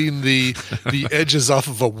clean the edges off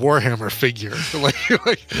of a Warhammer figure,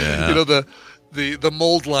 the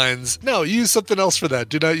mold lines. No, use something else for that.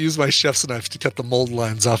 Do not use my chef's knife to cut the mold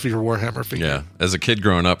lines off of your Warhammer figure. Yeah, as a kid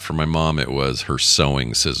growing up, for my mom, it was her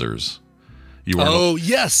sewing scissors.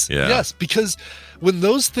 Yes, because when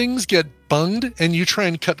those things get bunged and you try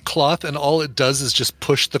and cut cloth, and all it does is just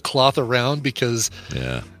push the cloth around because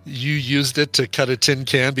you used it to cut a tin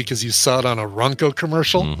can because you saw it on a Ronco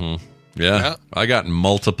commercial. Mm-hmm. Yeah, I got in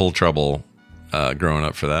multiple trouble growing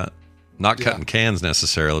up for that. Not cutting cans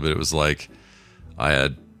necessarily, but it was I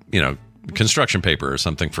had, construction paper or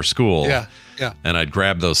something for school. Yeah. And I'd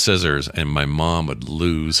grab those scissors, and my mom would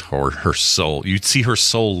lose her soul. You'd see her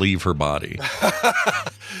soul leave her body.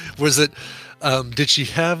 Was it? Did she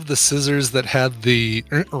have the scissors that had the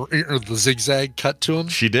zigzag cut to them?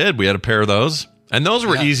 She did. We had a pair of those, and those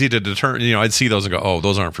were easy to determine. I'd see those and go, "Oh,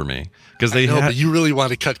 those aren't for me," because but you really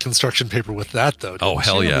want to cut construction paper with that, though. Oh,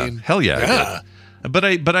 hell yeah, hell yeah. I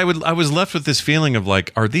did. But I was left with this feeling of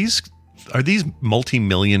are these are these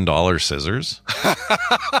multi-million-dollar scissors?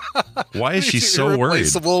 Why is she so worried?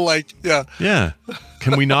 Yeah.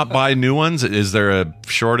 Can we not buy new ones? Is there a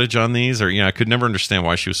shortage on these? Or I could never understand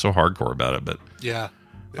why she was so hardcore about it. But yeah.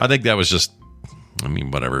 I think that was just,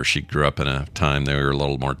 whatever. She grew up in a time they were a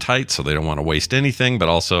little more tight, so they don't want to waste anything. But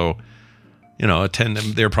also,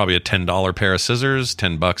 they're probably a $10 pair of scissors. $10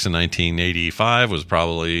 in 1985 was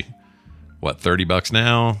probably $30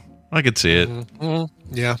 now. I could see it.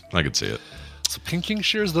 Mm-hmm. Yeah, I could see it. So pinking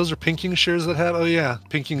shears, those are pinking shears that have. Oh yeah,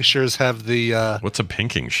 pinking shears have the. What's a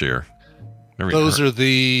pinking shear? Those are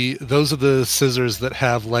the scissors that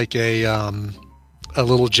have like a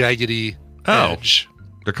little jaggedy edge.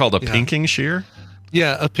 They're called a pinking shear.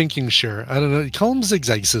 Yeah, a pinking shear. I don't know. Call them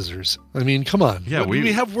zigzag scissors. Come on. Yeah,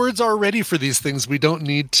 we have words already for these things. We don't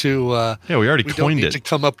need to. We already coined it to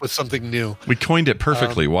come up with something new. We coined it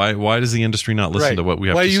perfectly. Why does the industry not listen to what we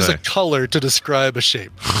have to say? Why use a color to describe a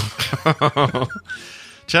shape?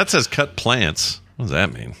 Chat says cut plants. What does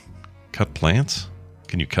that mean? Cut plants?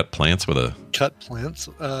 Can you cut plants with a cut plants?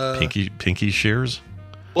 Pinky shears?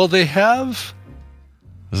 Well, they have.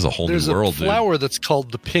 This is a whole new world. There's a flower that's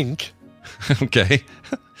called the pink. Okay.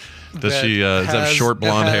 Does she have short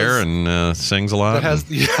blonde hair and sings a lot? That's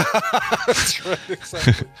right,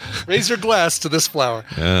 exactly. Raise your glass to this flower.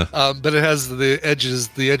 Yeah. But it has the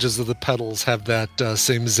edges of the petals have that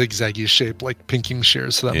same zigzaggy shape like pinking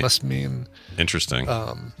shears. So that must mean interesting.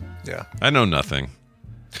 Yeah. I know nothing.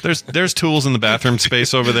 There's tools in the bathroom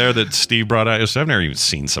space over there that Steve brought out. I've never even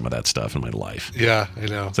seen some of that stuff in my life. Yeah, I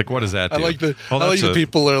know. It's like, what does that do? I like the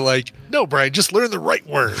people are like, no, Brian, just learn the right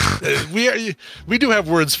word. we do have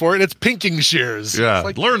words for it. It's pinking shears. Yeah,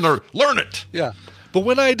 like, learn it. Yeah, but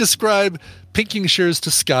when I describe pinking shears to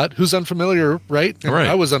Scott, who's unfamiliar, right? Right.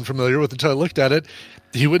 I was unfamiliar with it until I looked at it.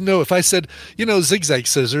 He wouldn't know if I said, zigzag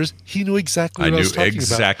scissors. He knew exactly what I was talking about. I knew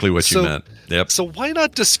exactly what you meant. Yep. So why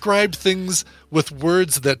not describe things with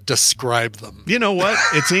words that describe them? You know what?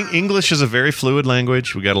 English is a very fluid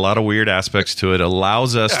language. We got a lot of weird aspects to it. It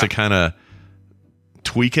allows us to kind of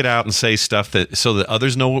tweak it out and say stuff so that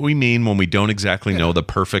others know what we mean when we don't exactly know the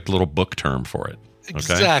perfect little book term for it. Okay?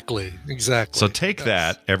 Exactly. So take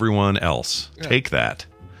that, everyone else. Yeah. Take that.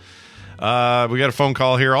 We got a phone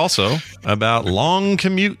call here also about long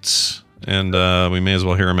commutes, and we may as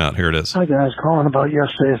well hear him out. Here it is. Hi, guys. Calling about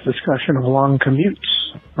yesterday's discussion of long commutes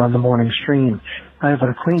on the morning stream. I have an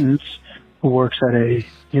acquaintance who works at a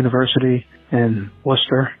university in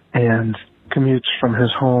Worcester and commutes from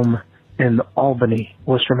his home in Albany,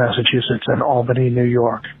 Worcester, Massachusetts, and Albany, New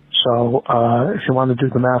York. So if you want to do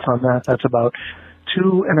the math on that, that's about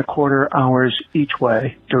 2.25 hours each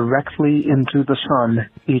way, directly into the sun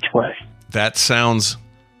each way. That sounds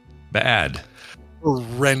bad.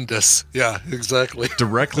 Horrendous. Yeah, exactly.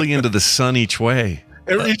 Directly into the sun each way.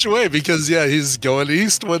 Each way, because, he's going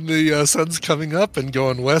east when the sun's coming up and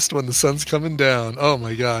going west when the sun's coming down. Oh,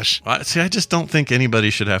 my gosh. I just don't think anybody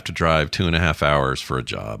should have to drive 2.5 hours for a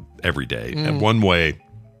job every day. And one way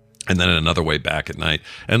and then another way back at night,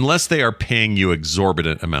 unless they are paying you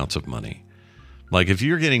exorbitant amounts of money. Like if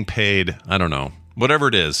you're getting paid, I don't know, whatever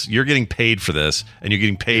it is, you're getting paid for this and you're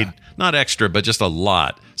getting paid not extra, but just a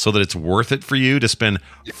lot so that it's worth it for you to spend,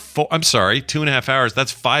 2.5 hours.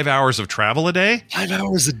 That's 5 hours of travel a day? 5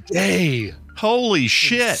 hours a day. Holy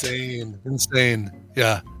shit. Insane.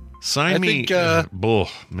 Yeah. Sign me.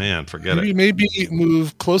 Man, forget it. Maybe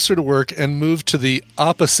move closer to work and move to the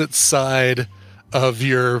opposite side of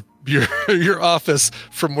your office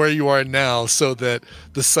from where you are now so that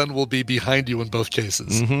the sun will be behind you in both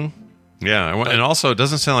cases. Mm-hmm. Yeah, and also it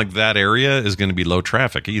doesn't sound like that area is going to be low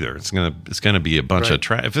traffic either. It's going to be a bunch of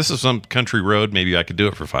traffic. If this is some country road, maybe I could do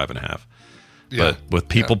it for 5.5. But with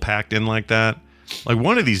people packed in like that, like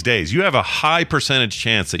one of these days, you have a high percentage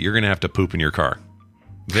chance that you're going to have to poop in your car.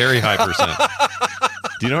 Very high percent.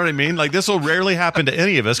 Do you know what I mean? Like this will rarely happen to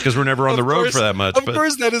any of us because we're never on the road for that much. Of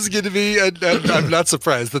course, that is going to be. And I'm not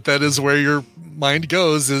surprised that is where your mind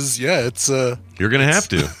goes. It's you're going to have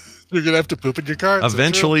to. You're going to have to poop in your car.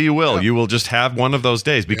 Eventually you will. Yeah. You will just have one of those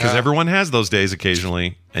days because everyone has those days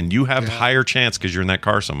occasionally. And you have higher chance because you're in that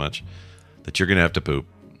car so much that you're going to have to poop.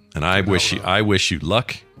 And I wish you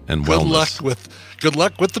luck and wellness. Good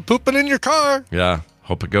luck with the pooping in your car. Yeah.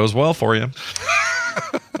 Hope it goes well for you.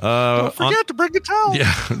 Don't forget to bring a towel.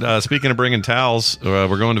 Yeah. Speaking of bringing towels,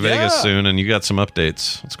 we're going to Vegas soon and you got some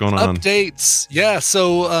updates. What's going on? Updates. Yeah.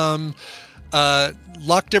 So,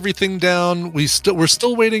 locked everything down. We're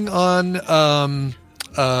still waiting on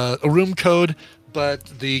a room code, but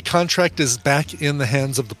the contract is back in the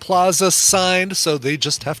hands of the Plaza, signed, so they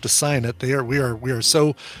just have to sign it. We are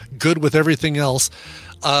so good with everything else.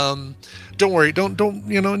 Don't worry. Don't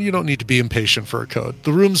you don't need to be impatient for a code.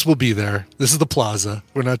 The rooms will be there. This is the Plaza.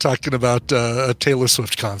 We're not talking about a Taylor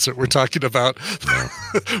Swift concert. We're talking about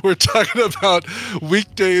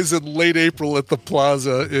weekdays in late April at the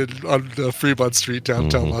Plaza on Fremont Street,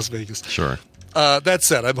 downtown Las Vegas. Sure. That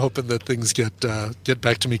said, I'm hoping that things get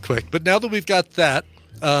back to me quick. But now that we've got that,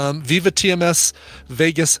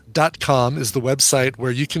 VivaTMSVegas.com is the website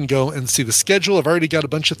where you can go and see the schedule. I've already got a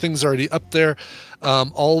bunch of things already up there.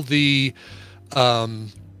 All the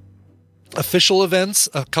official events,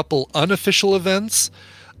 a couple unofficial events.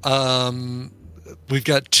 We've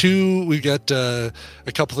got a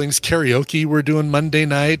couple things. Karaoke we're doing Monday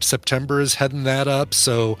night. September is heading that up,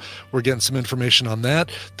 so we're getting some information on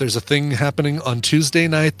that. There's a thing happening on Tuesday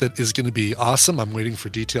night that is going to be awesome. I'm waiting for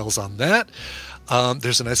details on that.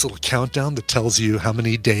 There's a nice little countdown that tells you how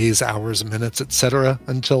many days, hours, minutes, etc.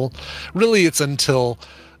 until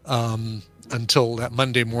that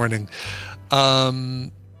Monday morning.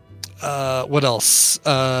 What else?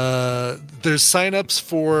 There's signups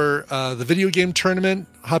for the video game tournament.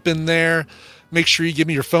 Hop in there. Make sure you give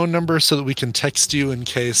me your phone number so that we can text you in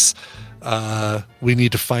case we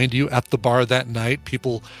need to find you at the bar that night.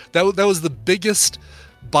 People, that was the biggest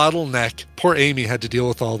bottleneck. Poor Amy had to deal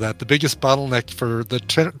with all that. The biggest bottleneck for the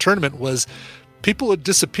tournament was people would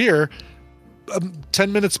disappear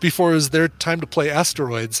 10 minutes before it was their time to play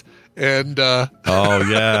Asteroids. And that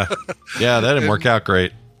didn't work out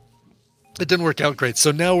great. It didn't work out great.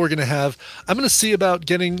 So now I'm going to see about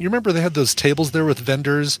getting, you remember they had those tables there with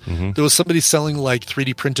vendors? Mm-hmm. There was somebody selling like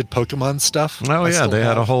 3D printed Pokemon stuff. Oh yeah. They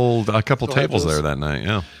had a couple tables there that night.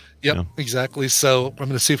 Yeah. Yep, yeah. Exactly. So I'm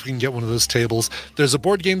going to see if we can get one of those tables. There's a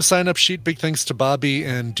board game sign-up sheet. Big thanks to Bobby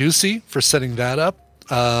and Ducey for setting that up.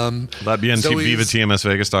 That'd be on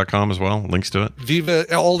VivaTMSVegas.com as well. Links to it.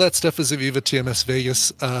 All that stuff is at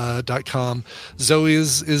VivaTMSVegas.com. Zoe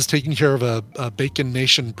is taking care of a Bacon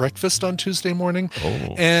Nation breakfast on Tuesday morning.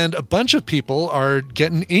 Oh. And a bunch of people are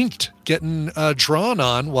getting inked, getting drawn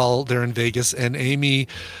on while they're in Vegas. And Amy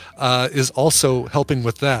is also helping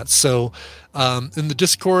with that. So in the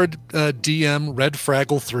Discord, DM Red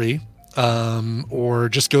Fraggle 3. Or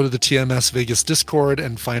just go to the TMS Vegas Discord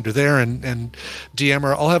and find her there and DM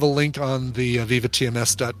her. I'll have a link on the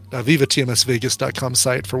VivaTMSVegas.com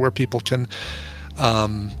site for where people can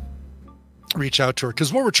reach out to her.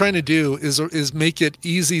 Because what we're trying to do is make it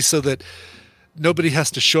easy so that nobody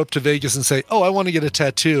has to show up to Vegas and say, "Oh, I want to get a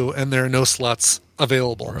tattoo," and there are no slots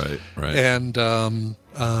available. Right. And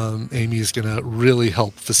Amy is going to really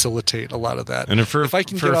help facilitate a lot of that. And if I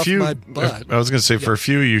can get off my butt, I was going to say for a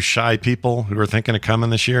few of you shy people who are thinking of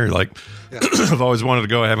coming this year, like I've always wanted to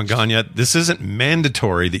go, I haven't gone yet. This isn't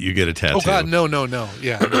mandatory that you get a tattoo. Oh God, no.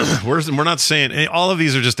 Yeah, we're not saying all of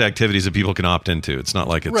these are just activities that people can opt into. It's not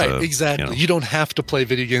like it's right. Exactly. You don't have to play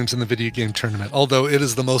video games in the video game tournament. Although it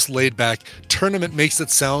is the most laid back tournament, makes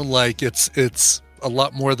it sound like it's a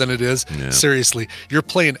lot more than it is. Yeah. Seriously, you're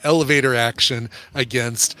playing elevator action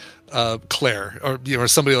against Claire or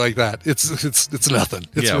somebody like that. It's nothing.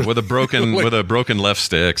 It's really, with a broken left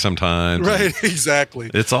stick sometimes. Right,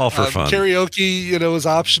 exactly. It's all for fun. Karaoke, is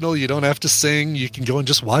optional. You don't have to sing. You can go and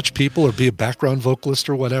just watch people or be a background vocalist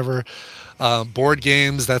or whatever. Board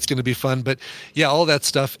games, that's going to be fun. But yeah, all that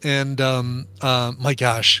stuff. And my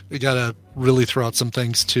gosh, we got to really throw out some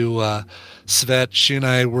thanks to Svet. She and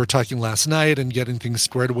I were talking last night and getting things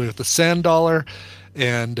squared away with the Sand Dollar.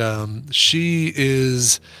 And she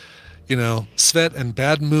is, Svet and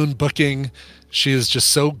Bad Moon Booking. She is just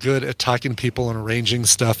so good at talking to people and arranging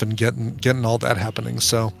stuff and getting all that happening.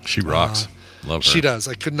 So she rocks. Love her. She does.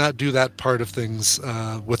 I could not do that part of things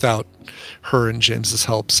without her and James's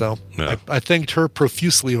help. So yeah. I thanked her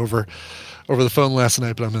profusely over the phone last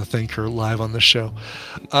night, but I'm going to thank her live on the show.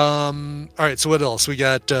 All right. So what else? We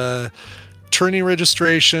got tourney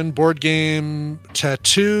registration, board game,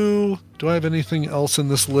 tattoo. Do I have anything else in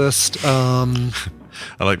this list? I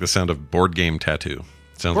like the sound of board game tattoo.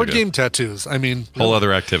 Sounds board like game tattoos. I mean, whole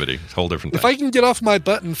other activity, whole different thing. If I can get off my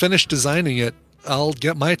butt and finish designing it, I'll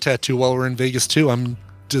get my tattoo while we're in Vegas too. I'm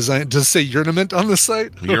designed. Does it say Urnament on the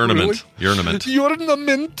site? Urnament. Really? Urnament.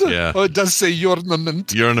 Urnament. Yeah. Oh, it does say Urnament.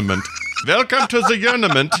 Urnament. Welcome to the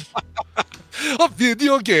Urnament. A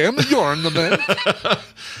video game, Urnament.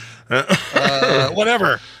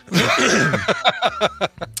 Whatever.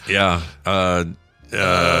 Yeah.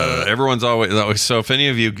 Everyone's always so if any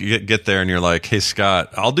of you get there and you're like, hey Scott,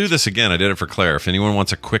 I'll do this again, I did it for Claire, if anyone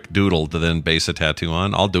wants a quick doodle to then base a tattoo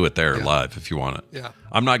on, I'll do it there live if you want it. Yeah,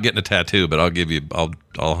 I'm not getting a tattoo, but I'll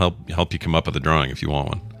help you come up with a drawing if you want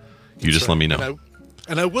one. You just let me know.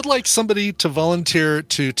 And I would like somebody to volunteer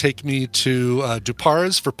to take me to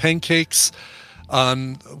Dupar's for pancakes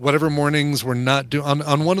on whatever mornings we're not doing,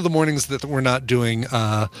 on one of the mornings that we're not doing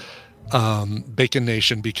Bacon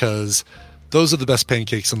Nation, because those are the best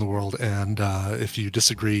pancakes in the world, and if you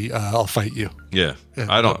disagree, I'll fight you. Yeah,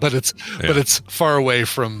 I don't. But it's far away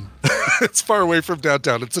from it's far away from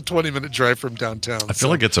downtown. It's a 20-minute drive from downtown. I feel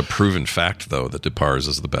like it's a proven fact, though, that DePars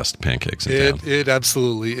is the best pancakes in town. It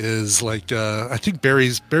absolutely is. Like I think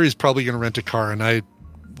Barry's probably going to rent a car, and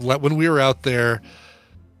when we were out there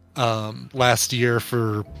last year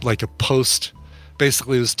for like a post,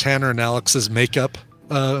 basically it was Tanner and Alex's makeup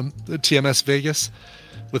TMS Vegas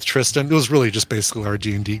with Tristan. It was really just basically our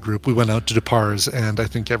D&D group. We went out to DePars, and I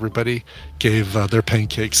think everybody gave their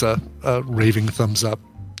pancakes a raving thumbs up.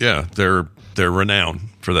 Yeah, they're renowned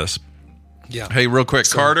for this. Yeah. Hey, real quick,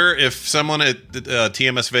 Carter, if someone at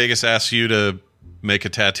TMS Vegas asks you to make a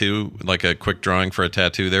tattoo, like a quick drawing for a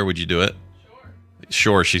tattoo there, would you do it?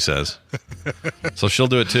 Sure, she says. So she'll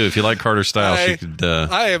do it too. If you like Carter's style, she could.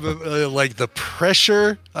 I have like the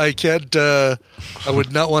pressure. I can't. I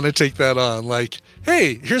would not want to take that on. Like,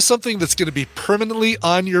 hey, here's something that's going to be permanently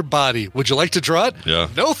on your body. Would you like to draw it? Yeah.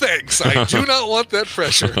 No, thanks. I do not want that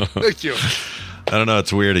pressure. Thank you. I don't know.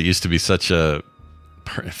 It's weird. It used to be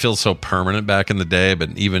it feels so permanent back in the day,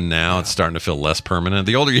 but even now it's starting to feel less permanent.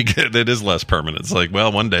 The older you get, it is less permanent. It's like,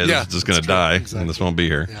 well, one day this is just going to die, and this won't be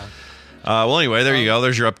here. Yeah. Well, anyway, there you go.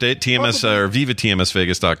 There's your update. TMS or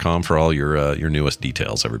VivaTMSVegas.com for all your newest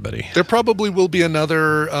details, everybody. There probably will be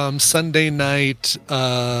another Sunday night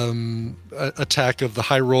attack of the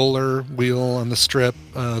high roller wheel on the strip,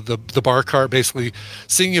 the bar car, basically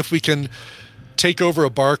seeing if we can take over a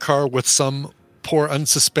bar car with some poor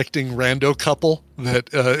unsuspecting rando couple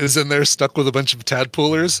that is in there stuck with a bunch of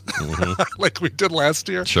tadpoolers, like we did last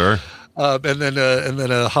year. Sure. And then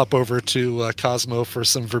hop over to Cosmo for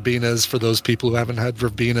some verbenas for those people who haven't had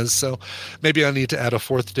verbenas. So maybe I need to add a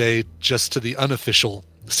fourth day just to the unofficial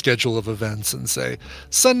schedule of events and say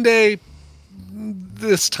Sunday,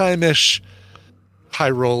 this time-ish, high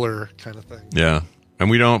roller kind of thing. Yeah, and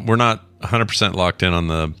we're not 100% locked in on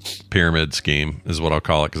the pyramid scheme, is what I'll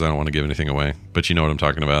call it, because I don't want to give anything away. But you know what I'm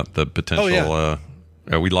talking about, the potential. Oh, yeah.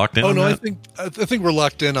 Are we locked in on that? I think we're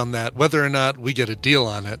locked in on that, whether or not we get a deal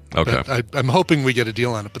on it. Okay. But I'm hoping we get a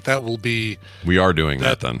deal on it, but that will be... We are doing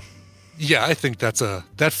that then. Yeah, I think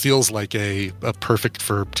that feels like a perfect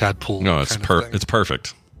for Tadpool. No, it's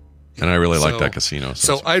perfect. And I really like that casino.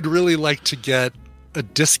 So I'd really like to get a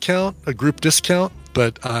discount, a group discount,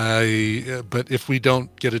 but if we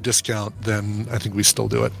don't get a discount, then I think we still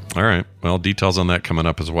do it. All right. Well, details on that coming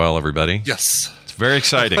up as well, everybody. Yes. Very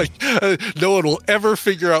exciting. No one will ever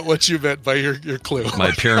figure out what you meant by your clue.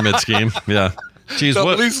 My pyramid scheme. Yeah. Jeez,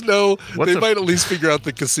 at least know they might at least figure out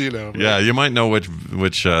the casino. Right? Yeah, you might know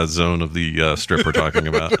which zone of the strip we're talking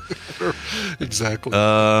about. Exactly.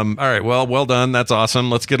 All right. Well done. That's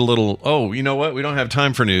awesome. Let's get a little. Oh, you know what? We don't have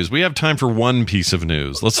time for news. We have time for one piece of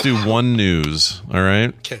news. Let's do one news. All right.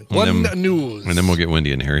 Okay. One news. And then we'll get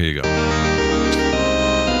Wendy in here. Here you go.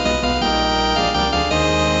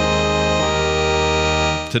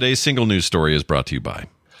 Today's single news story is brought to you by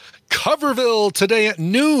Coverville today at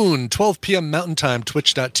noon, 12 p.m. Mountain Time,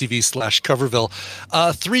 twitch.tv/Coverville.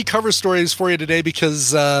 3 cover stories for you today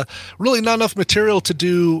because really not enough material to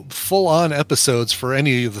do full-on episodes for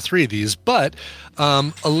any of the 3 of these. But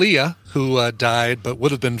Aaliyah, who died but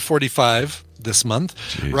would have been 45 this month.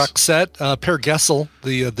 Jeez. Roxette, Per Gessel,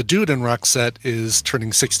 the dude in Roxette, is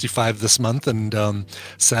turning 65 this month. And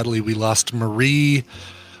sadly, we lost Marie...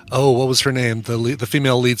 Oh, what was her name? The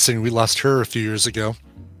female lead singer. We lost her a few years ago.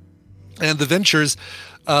 And the Ventures,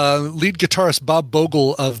 lead guitarist Bob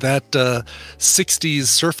Bogle of that 60s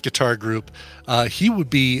surf guitar group, he would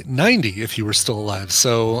be 90 if he were still alive.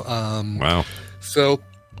 So, wow. So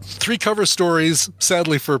 3 cover stories,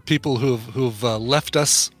 sadly for people who've left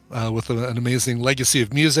us with an amazing legacy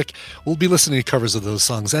of music. We'll be listening to covers of those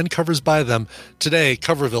songs and covers by them today,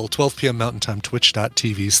 Coverville, 12 p.m. Mountain Time,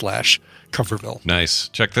 twitch.tv/Coverville. Nice.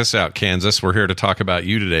 Check this out, Kansas. We're here to talk about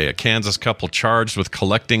you today. A Kansas couple charged with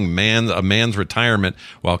collecting a man's retirement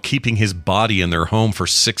while keeping his body in their home for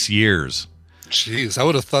 6 years. Jeez, I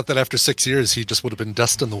would have thought that after 6 years, he just would have been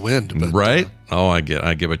dust in the wind. But, right? I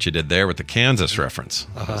get what you did there with the Kansas reference.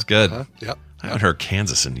 That's good. Yep. I haven't heard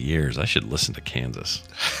Kansas in years. I should listen to Kansas.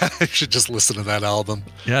 I should just listen to that album.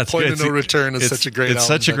 Yeah, it's Point good. of No Return is such a great album. It's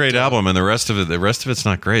such a great album, and the rest of it's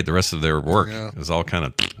not great. The rest of their work is all kind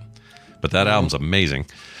of... But that album's amazing.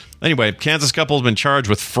 Anyway, Kansas couple has been charged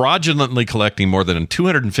with fraudulently collecting more than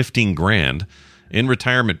 $215,000 in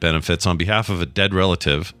retirement benefits on behalf of a dead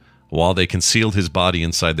relative while they concealed his body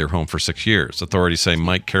inside their home for 6 years. Authorities say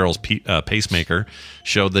Mike Carroll's pacemaker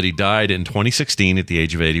showed that he died in 2016 at the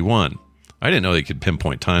age of 81. I didn't know they could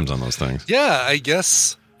pinpoint times on those things. Yeah, I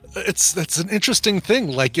guess that's an interesting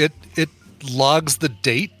thing. Like it logs the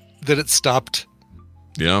date that it stopped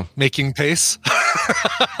making pace.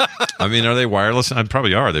 I mean, are they wireless?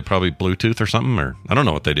 Probably are. They probably Bluetooth or something, or I don't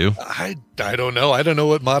know what they do. I don't know. I don't know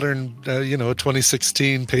what modern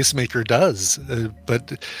 2016 pacemaker does,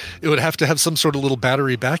 but it would have to have some sort of little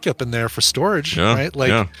battery backup in there for storage, right?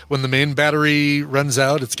 Like when the main battery runs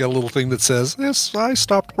out, it's got a little thing that says, "Yes, I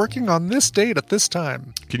stopped working on this date at this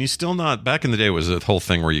time." Can you still not? Back in the day, was the whole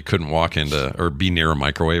thing where you couldn't walk into or be near a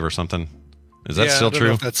microwave or something? Is that still I don't true?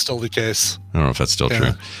 know if that's still the case. I don't know if that's still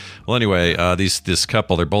true. Well, anyway, this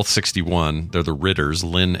couple, they're both 61. They're the Ritters,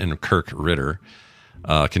 Lynn and Kirk Ritter,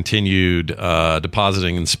 continued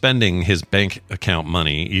depositing and spending his bank account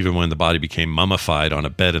money even when the body became mummified on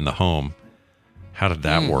a bed in the home. How did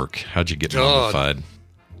that work? How'd you get mummified?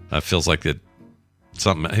 That feels like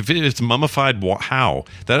something. If it's mummified, how?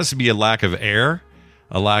 That has to be a lack of air.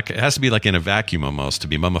 It has to be like in a vacuum almost to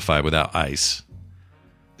be mummified without ice.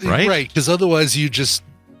 Right? Because otherwise you just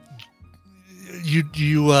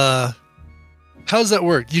how does that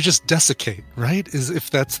work? You just desiccate, right? If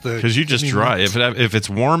that's the because you just dry. If it's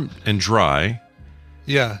warm and dry,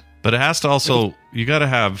 But it has to also you got to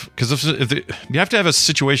have because you have to have a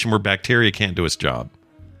situation where bacteria can't do its job,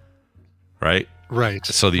 right? Right.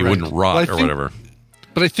 So that you wouldn't rot or whatever.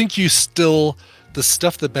 But I think the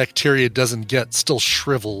stuff that bacteria doesn't get still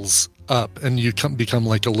shrivels up, and you become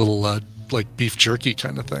like a little like beef jerky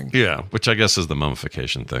kind of thing. Yeah, which I guess is the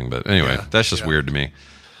mummification thing. But anyway, that's just weird to me.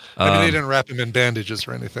 I mean, they didn't wrap him in bandages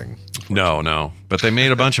or anything. No. But they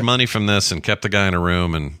made a bunch of money from this and kept the guy in a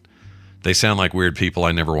room, and they sound like weird people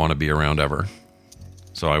I never want to be around ever.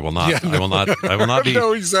 So I will not. I will not be.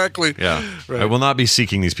 No, exactly. Yeah, right. I will not be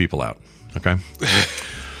seeking these people out. Okay.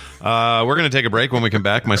 We're going to take a break. When we come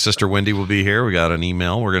back, my sister Wendy will be here. We got an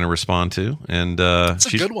email we're going to respond to, and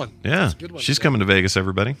it's a good one. Yeah, she's coming to Vegas.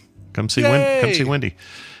 Everybody, come see Wendy.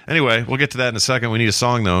 Anyway, we'll get to that in a second. We need a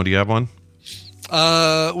song though. Do you have one?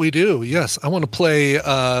 We do. Yes, I want to play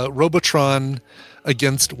Robotron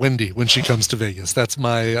against Wendy when she comes to Vegas. That's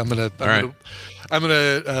my. I'm gonna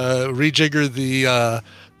rejigger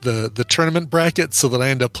the tournament bracket so that I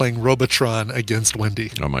end up playing Robotron against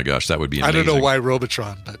Wendy. Oh my gosh, that would be amazing. I don't know why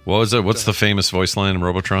Robotron, but what was it? What's the famous voice line in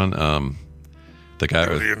Robotron? The guy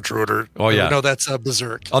with the intruder. Oh yeah, no, that's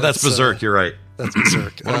Berserk. Oh, that's Berserk. You're right. That's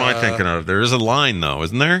Berserk. What am I thinking of? There is a line though,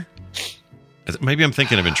 isn't there? Maybe I'm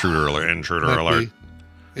thinking of Intruder Alert.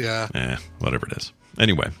 Yeah. Whatever it is.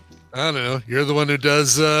 Anyway. I don't know. You're the one who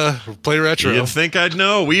does play retro. You'd think I'd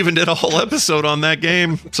know. We even did a whole episode on that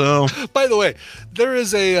game. So, by the way, there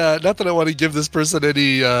is a not that I want to give this person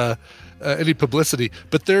any publicity,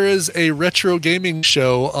 but there is a retro gaming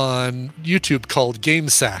show on YouTube called Game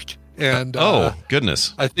Sack. And oh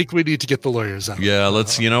goodness, I think we need to get the lawyers out. Yeah,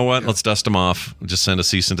 let's. You know what? Let's dust them off. Just send a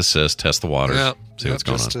cease and desist. Test the waters. See what's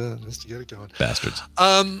going on. Just to get it going. Bastards.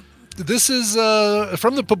 This is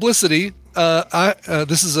from the publicity.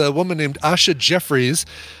 This is a woman named Asha Jeffries.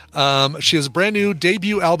 She has a brand new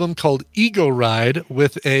debut album called Ego Ride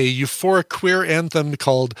with a euphoric queer anthem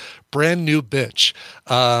called Brand New Bitch.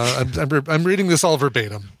 I'm reading this all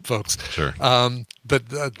verbatim, folks. Sure. But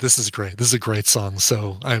this is great. This is a great song.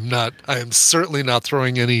 So I am certainly not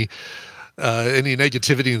throwing any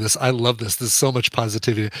negativity in this. I love this. There's so much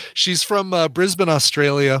positivity. She's from Brisbane,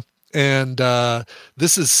 Australia. And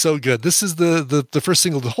this is so good. This is the first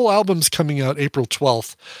single. The whole album's coming out April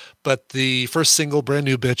 12th, but the first single, Brand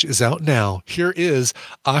New Bitch, is out now. Here is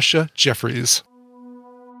Asha Jeffries.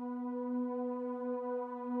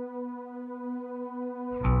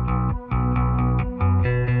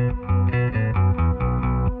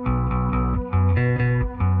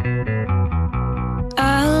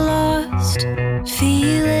 I lost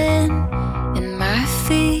feeling in my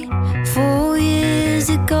feet 4 years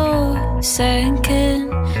ago, sank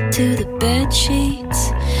into the bed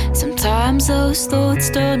sheets. Sometimes those thoughts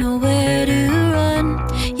don't know where to run.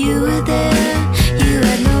 You were there, you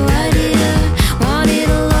had no idea. Wanted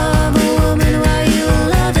to love a woman while you were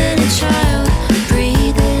loving a child.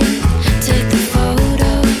 Breathe in, take the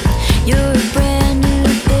photo. You're a brand new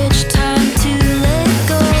bitch, time to let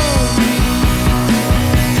go.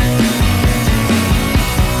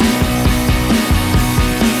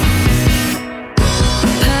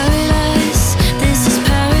 Paradise, this is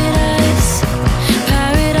paradise.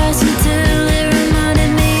 Paradise until it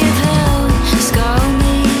reminded me of hell.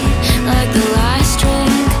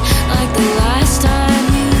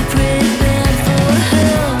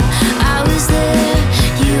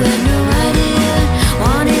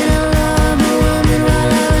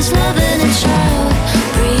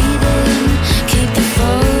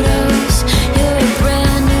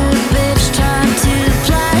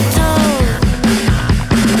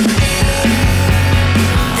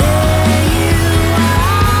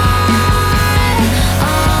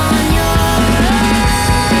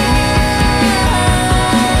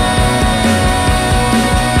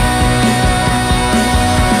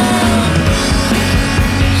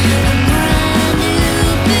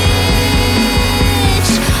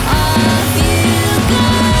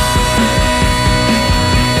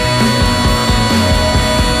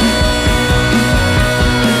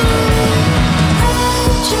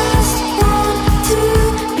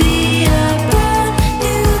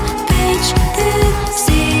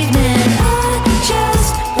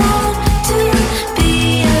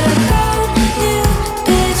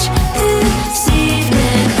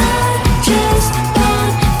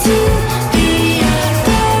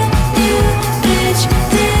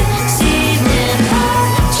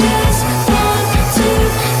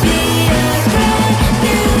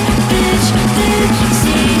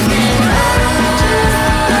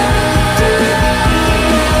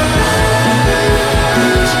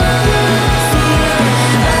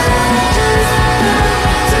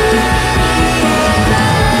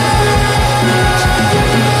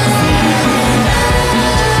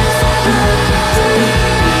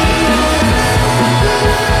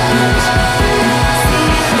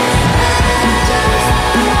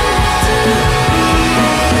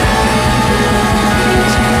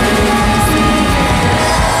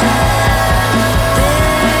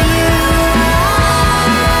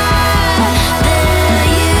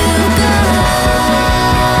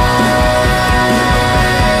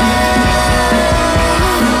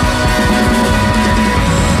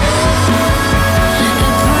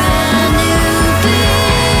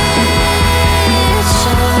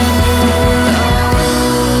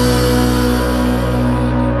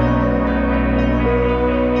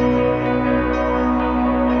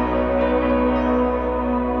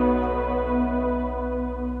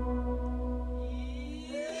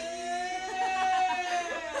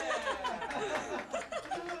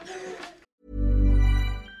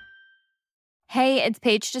 Hey, it's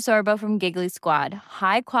Paige DeSorbo from Giggly Squad.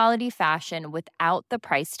 High quality fashion without the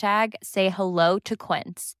price tag. Say hello to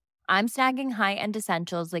Quince. I'm snagging high-end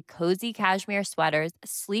essentials like cozy cashmere sweaters,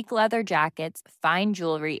 sleek leather jackets, fine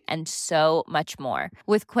jewelry, and so much more.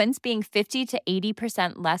 With Quince being 50 to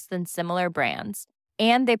 80% less than similar brands.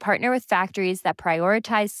 And they partner with factories that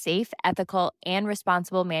prioritize safe, ethical, and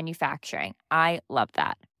responsible manufacturing. I love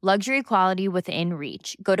that. Luxury quality within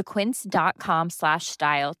reach. Go to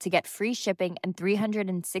quince.com/style to get free shipping and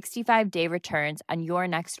 365-day returns on your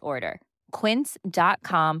next order.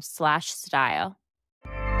 Quince.com/style.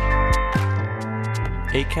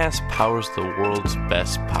 Acast powers the world's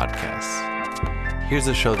best podcasts. Here's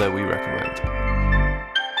a show that we recommend.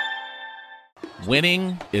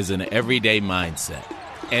 Winning is an everyday mindset,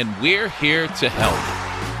 and we're here to help.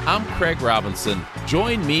 I'm Craig Robinson.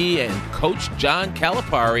 Join me and Coach John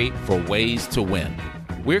Calipari for Ways to Win.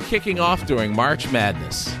 We're kicking off during March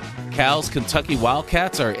Madness. Cal's Kentucky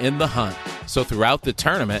Wildcats are in the hunt. So throughout the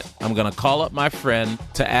tournament, I'm going to call up my friend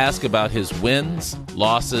to ask about his wins,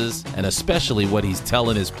 losses, and especially what he's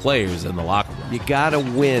telling his players in the locker room. You got to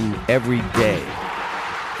win every day.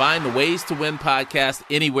 Find the Ways to Win podcast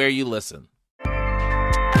anywhere you listen.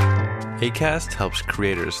 Acast helps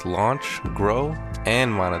creators launch, grow,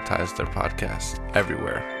 and monetize their podcasts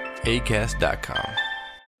everywhere. Acast.com.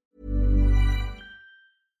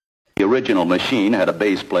 The original machine had a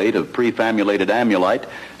base plate of prefamulated amulite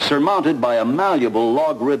surmounted by a malleable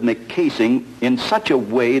logarithmic casing in such a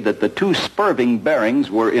way that the two spurving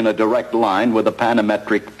bearings were in a direct line with a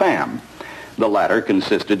panometric FAM. The latter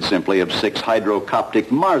consisted simply of 6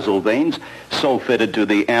 hydrocoptic Marsal vanes so fitted to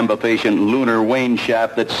the ambifacient lunar wane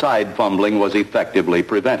shaft that side fumbling was effectively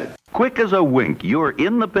prevented. Quick as a wink, you're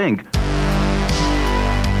in the pink.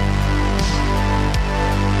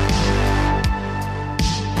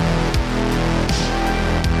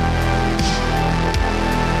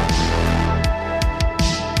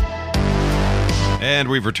 And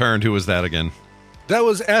we've returned. Who was that again? That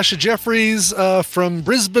was Asha Jeffries from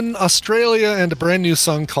Brisbane, Australia, and a brand new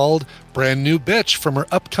song called Brand New Bitch from her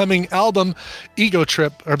upcoming album Ego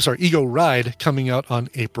Ride, coming out on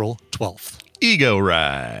April 12th. Ego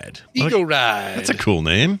Ride. Ride. That's a cool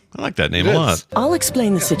name. I like that name a lot. I'll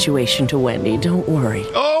explain the situation to Wendy. Don't worry.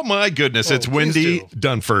 Oh, my goodness. It's Wendy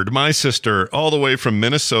Dunford, my sister, all the way from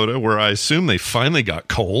Minnesota, where I assume they finally got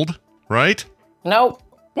cold, right? Nope.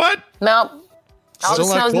 What? Nope. All the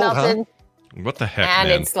snow's melted. Huh? What the heck, and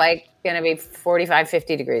man? It's like going to be 45,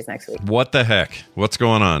 50 degrees next week. What the heck? What's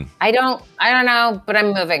going on? I don't know, but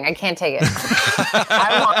I'm moving. I can't take it.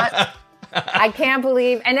 I can't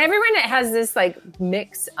believe, and everyone has this like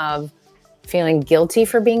mix of feeling guilty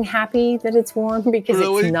for being happy that it's warm because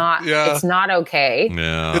it's not okay.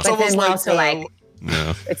 Yeah. It's but almost then we're like, also like,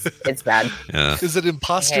 yeah. It's bad. Yeah. Is it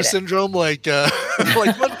imposter syndrome? Like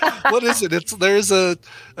what is it?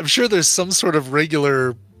 I'm sure there's some sort of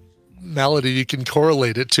regular malady you can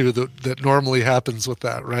correlate it to that normally happens with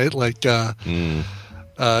that, right? Like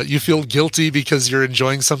you feel guilty because you're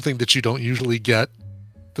enjoying something that you don't usually get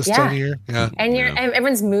this time of year. Yeah. And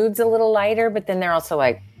everyone's mood's a little lighter, but then they're also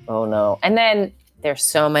like, oh no. And then there's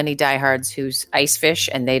so many diehards who's ice fish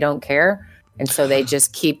and they don't care. And so they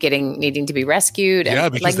just keep needing to be rescued.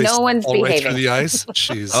 And because like no one's behaving. Right through the ice.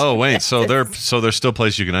 Jeez. Oh wait, so there's still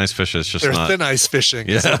places you can ice fish. It's just not thin ice fishing.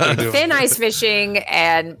 Yeah. Thin ice fishing,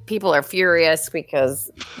 and people are furious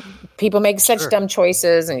because people make such dumb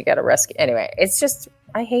choices, and you got to rescue. Anyway, it's just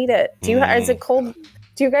I hate it. Is it cold?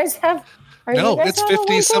 Do you guys have? No, it's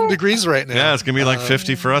 50 some degrees right now. Yeah, it's gonna be like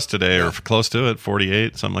 50 for us today, or close to it,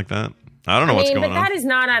 48, something like that. I don't know what's going on. But that is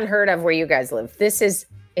not unheard of where you guys live. This is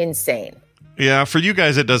insane. Yeah, for you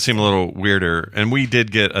guys, it does seem a little weirder. And we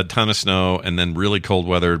did get a ton of snow and then really cold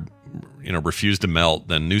weather, refused to melt,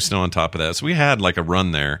 then new snow on top of that. So we had like a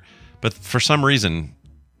run there. But for some reason,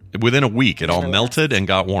 within a week, it all melted and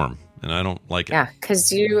got warm. And I don't like it. Yeah,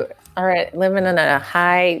 because you are living in a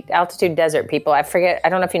high altitude desert, people. I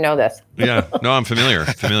don't know if you know this. Yeah, no, I'm familiar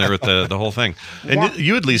with the whole thing. And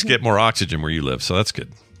you at least get more oxygen where you live. So that's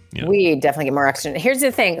good. We definitely get more oxygen. Here's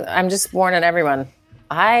the thing. I'm just warning everyone.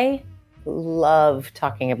 I love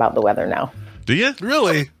talking about the weather now. Do you?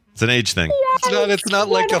 Really? It's an age thing. It's not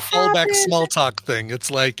like a fallback small talk thing.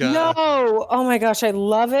 It's like no. Oh my gosh, I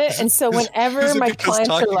love it. And so whenever my clients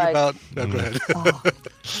are like, go ahead.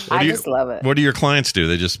 I just love it. What do your clients do?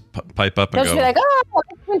 They just pipe up and They'll go. They'll be like, oh,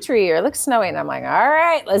 it's wintry or it looks snowy, and I'm like, all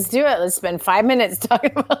right, let's do it. Let's spend 5 minutes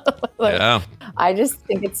talking about it. Yeah. I just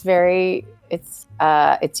think it's very, it's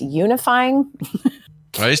unifying.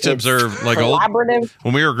 I used to observe like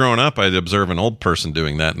when we were growing up, I'd observe an old person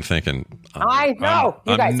doing that and thinking, I know.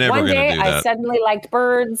 You guys, never one gonna day do that. I suddenly liked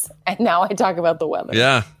birds, and now I talk about the weather.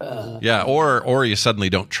 Yeah. Yeah. Or you suddenly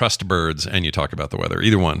don't trust birds and you talk about the weather.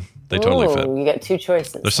 Either one. They totally fit. You get two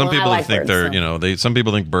choices. There's some Well, people I that think like they're, birds, some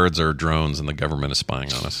people think birds are drones and the government is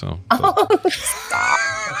spying on us. So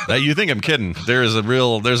that you think I'm kidding. There's a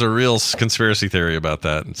real conspiracy theory about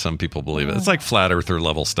that. And some people believe it. It's like flat earther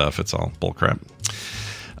level stuff. It's all bullcrap.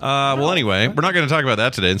 Well, anyway, we're not going to talk about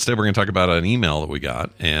that today. Instead, we're going to talk about an email that we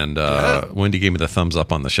got. And Wendy gave me the thumbs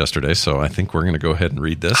up on this yesterday. So I think we're going to go ahead and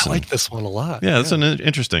read this. I like this one a lot. Yeah, it's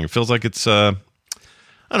interesting. It feels like it's,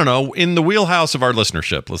 I don't know, in the wheelhouse of our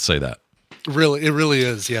listenership. Let's say that. It really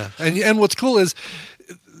is. Yeah. And what's cool is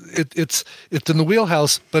it's in the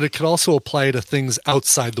wheelhouse, but it could also apply to things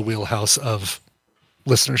outside the wheelhouse of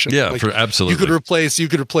listenership. Yeah, absolutely. You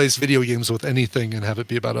could replace video games with anything and have it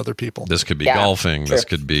be about other people. This could be golfing. True. This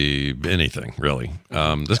could be anything, really.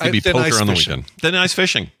 This could be poker on the weekend. Thin ice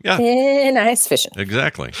fishing. Yeah. Thin ice fishing.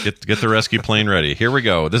 Exactly. Get the rescue plane ready. Here we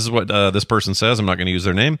go. This is what this person says. I'm not going to use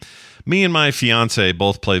their name. Me and my fiance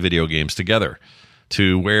both play video games together,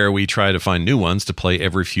 to where we try to find new ones to play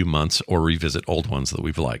every few months or revisit old ones that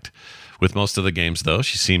we've liked. With most of the games, though,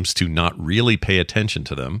 she seems to not really pay attention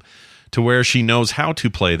to them, to where she knows how to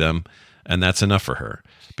play them, and that's enough for her,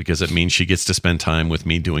 because it means she gets to spend time with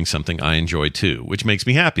me doing something I enjoy too, which makes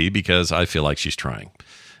me happy because I feel like she's trying.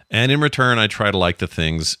 And in return, I try to like the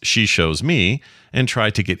things she shows me and try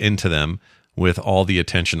to get into them with all the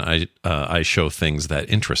attention I show things that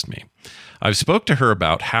interest me. I've spoke to her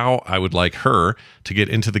about how I would like her to get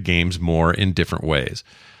into the games more in different ways.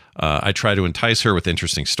 I try to entice her with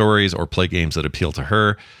interesting stories or play games that appeal to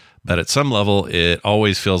her, but at some level, it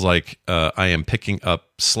always feels like I am picking up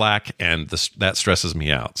slack, and that stresses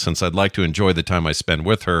me out, since I'd like to enjoy the time I spend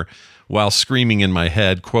with her while screaming in my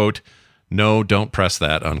head, quote, "No, don't press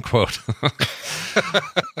that," unquote.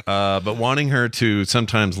 But wanting her to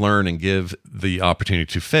sometimes learn and give the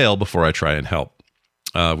opportunity to fail before I try and help.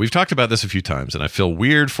 We've talked about this a few times, and I feel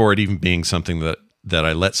weird for it even being something that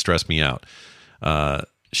I let stress me out.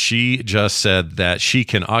 She just said that she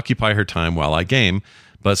can occupy her time while I game,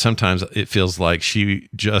 but sometimes it feels like she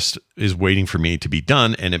just is waiting for me to be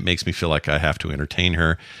done, and it makes me feel like I have to entertain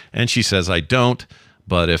her. And she says I don't,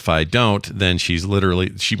 but if I don't, then she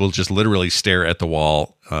will just literally stare at the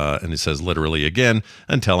wall, and it says literally again,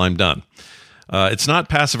 until I'm done. It's not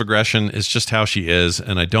passive aggression, it's just how she is,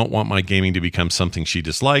 and I don't want my gaming to become something she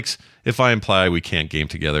dislikes if I imply we can't game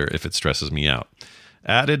together if it stresses me out.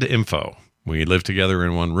 Added info. We live together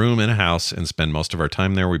in one room in a house and spend most of our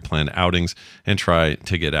time there. We plan outings and try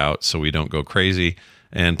to get out so we don't go crazy,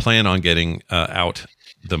 and plan on getting out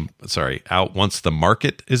once the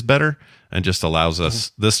market is better, and just allows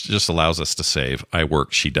us to save. I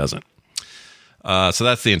work, she doesn't. So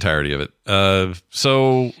that's the entirety of it.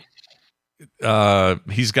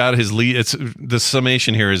 He's got his the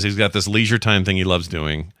summation here is he's got this leisure time thing he loves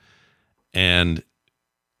doing, and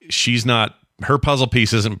her puzzle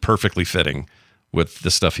piece isn't perfectly fitting with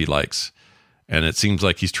the stuff he likes, and it seems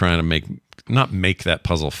like he's trying to not make that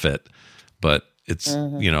puzzle fit, but it's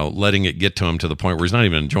letting it get to him to the point where he's not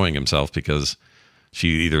even enjoying himself because she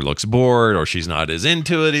either looks bored or she's not as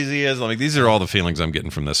into it as he is. Like, these are all the feelings I'm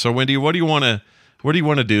getting from this. So Wendy, what do you want to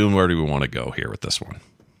do, and where do we want to go here with this one?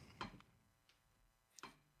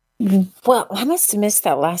 Well, I must have missed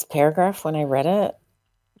that last paragraph when I read it.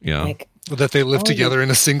 Yeah. That they live together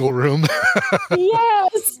in a single room.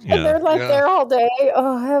 Yes. Yeah. And they're there all day.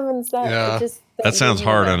 Oh, heavens. That sounds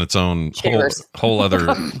hard on its own. Whole other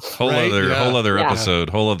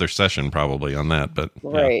episode, whole other session probably on that. But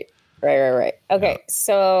Right. Okay.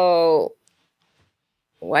 So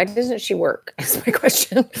why doesn't she work? Is my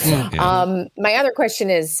question. Yeah. My other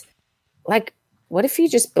question is, what if you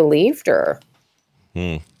just believed her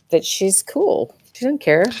that she's cool? She doesn't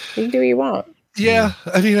care. You can do what you want. Yeah,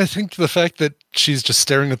 I mean, I think the fact that she's just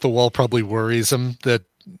staring at the wall probably worries him. That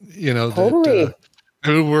totally. It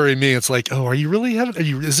would worry me. It's like, oh,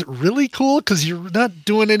 is it really cool? Because you're not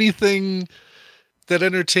doing anything that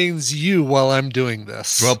entertains you while I'm doing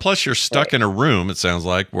this. Well, plus you're stuck in a room, it sounds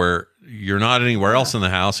like, where you're not anywhere else in the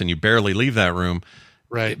house, and you barely leave that room.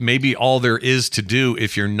 Right. Maybe all there is to do,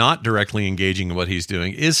 if you're not directly engaging in what he's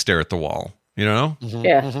doing, is stare at the wall. Yeah.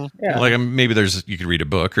 Like maybe you could read a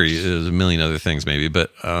book, or there's a million other things maybe,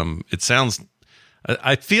 but it sounds,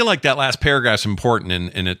 I feel like that last paragraph's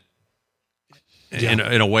important in a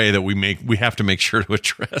way that we have to make sure to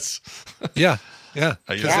address. Yeah. Because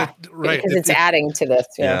it's adding to this.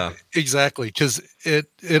 Yeah, exactly. Because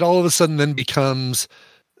it all of a sudden then becomes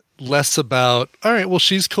less about, all right, well,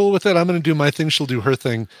 she's cool with it. I'm going to do my thing. She'll do her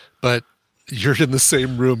thing. But you're in the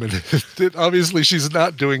same room, and obviously she's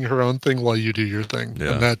not doing her own thing while you do your thing.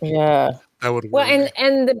 Yeah. And that would worry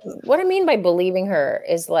me. What I mean by believing her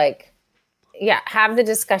is like, have the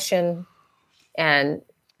discussion,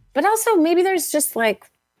 but also maybe there's just like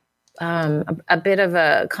a bit of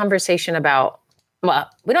a conversation about, well,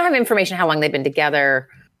 we don't have information how long they've been together,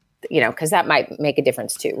 because that might make a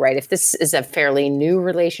difference too, right? If this is a fairly new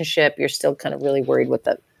relationship, you're still kind of really worried what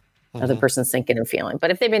the other person's thinking and feeling.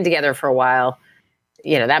 But if they've been together for a while,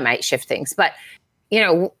 that might shift things. But,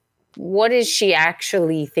 what is she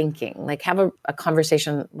actually thinking? Like, have a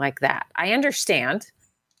conversation like that. I understand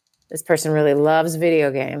this person really loves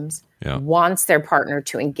video games, wants their partner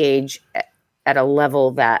to engage at a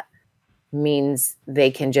level that means they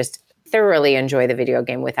can just thoroughly enjoy the video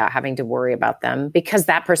game without having to worry about them because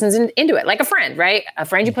that person's into it. Like a friend, right? A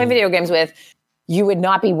friend you play video games with, you would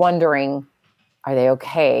not be wondering, are they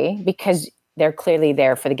okay? Because they're clearly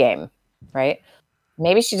there for the game, right?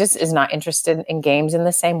 Maybe she just is not interested in games in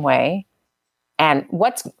the same way. And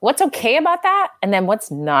what's okay about that? And then what's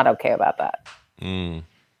not okay about that?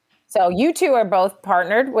 So you two are both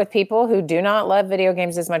partnered with people who do not love video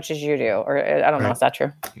games as much as you do. Or I don't know, is that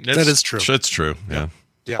true? That is true. It's true, yeah.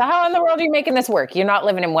 So how in the world are you making this work? You're not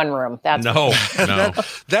living in one room. That's no.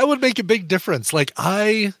 That would make a big difference. Like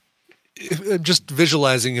I'm just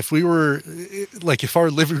visualizing if we were like, if our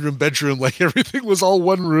living room, bedroom, like everything was all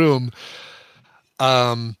one room,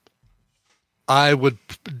 I would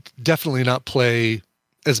definitely not play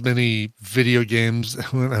as many video games,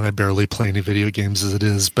 and I barely play any video games as it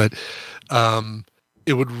is, but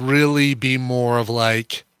it would really be more of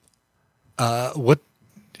like,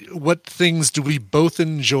 what things do we both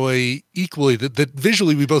enjoy equally that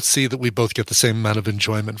visually we both see that we both get the same amount of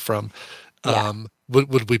enjoyment from? What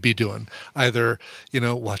would we be doing? Either,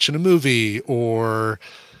 watching a movie or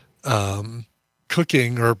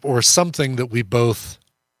cooking or something that we both,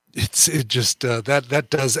 that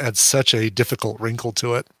does add such a difficult wrinkle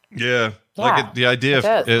to it. Yeah. Like the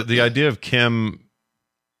idea of Kim,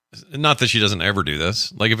 not that she doesn't ever do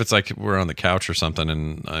this. Like if it's like we're on the couch or something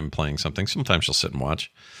and I'm playing something, sometimes she'll sit and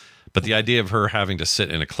watch. But the idea of her having to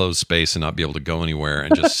sit in a closed space and not be able to go anywhere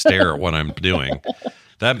and just stare at what I'm doing,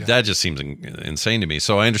 that just seems insane to me.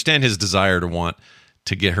 So I understand his desire to want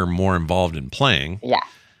to get her more involved in playing. Yeah.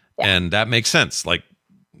 And that makes sense. Like,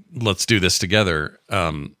 let's do this together.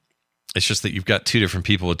 It's just that you've got two different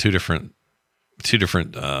people with two different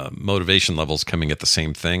motivation levels coming at the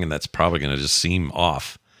same thing, and that's probably going to just seem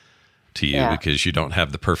off to you because you don't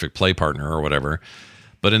have the perfect play partner or whatever.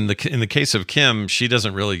 But in the case of Kim, she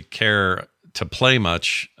doesn't really care to play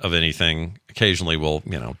much of anything. Occasionally, we'll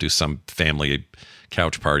do some family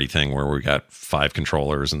couch party thing where we got 5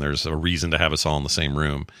 controllers and there's a reason to have us all in the same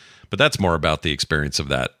room. But that's more about the experience of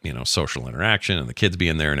that social interaction and the kids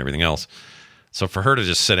being there and everything else. So for her to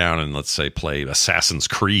just sit down and, let's say, play Assassin's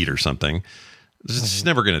Creed or something, she's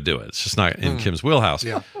never going to do it. It's just not in Kim's wheelhouse.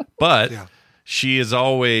 Yeah. But she is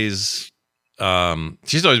always,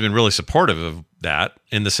 she's always been really supportive of that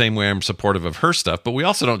in the same way I'm supportive of her stuff. But we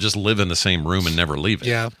also don't just live in the same room and never leave it.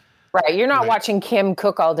 Yeah. Right. You're not watching Kim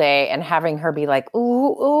cook all day and having her be like,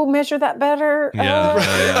 ooh, measure that better. Yeah.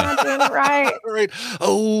 You're not doing it right. Right.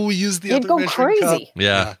 Oh, use the You'd other go measuring crazy.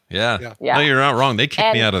 cup. Yeah. No, you're not wrong. They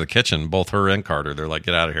kicked me out of the kitchen, both her and Carter. They're like,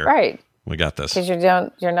 get out of here. Right. We got this. Because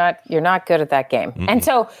you're not good at that game. Mm-mm. And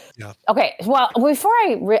so, okay. Well, before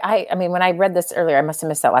I mean, when I read this earlier, I must have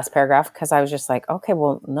missed that last paragraph because I was just like, okay,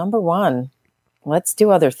 well, number one, let's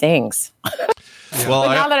do other things. Well,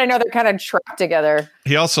 but now that I know they're kind of trapped together,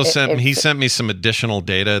 he also sent me some additional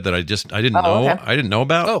data that I didn't know. Okay. I didn't know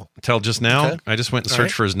about until just now. Okay. I just went and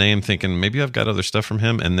searched for his name, thinking maybe I've got other stuff from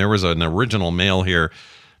him. And there was an original mail here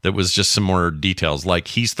that was just some more details. Like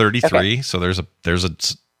he's 33, okay. So there's a.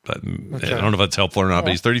 I don't know if that's helpful or not, but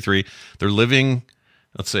he's 33. They're living.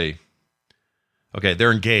 Let's see. Okay,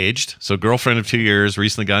 they're engaged. So girlfriend of 2 years,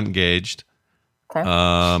 recently got engaged.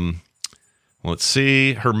 Okay. Let's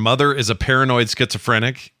see. Her mother is a paranoid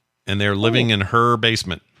schizophrenic, and they're living in her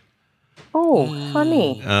basement. Oh,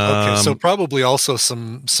 honey. Okay, so probably also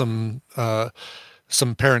some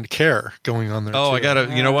parent care going on there. Oh, too. I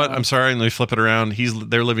gotta. You know what? I'm sorry. Let me flip it around.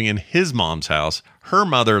 They're living in his mom's house. Her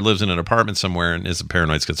mother lives in an apartment somewhere and is a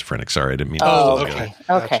paranoid schizophrenic. Sorry, I didn't mean. Okay.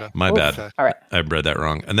 Gotcha. My bad. Okay. All right. I read that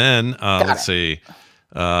wrong. And then let's see.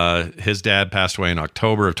 His dad passed away in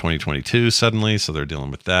October of 2022 suddenly, so they're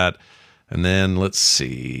dealing with that. And then let's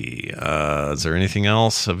see, is there anything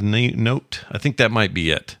else of note? I think that might be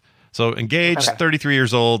it. So engaged, 33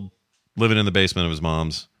 years old, living in the basement of his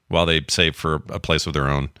mom's while they save for a place of their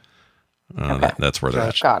own. That's where they're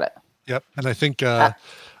at. Got it. Yep. And I think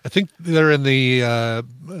they're in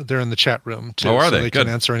the chat room too. Oh, are so they? They Good.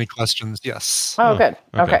 can answer any questions. Yes. Oh, good.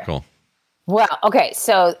 Okay. Cool. Well, okay.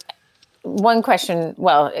 So one question,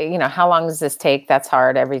 how long does this take? That's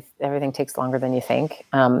hard. Everything takes longer than you think.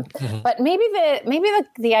 But maybe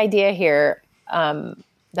the idea here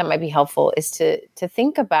that might be helpful is to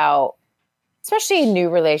think about, especially in new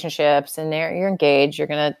relationships, and you're engaged, you're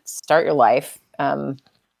going to start your life,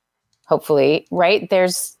 hopefully, right?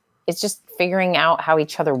 It's just figuring out how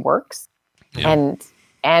each other works and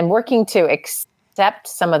working to accept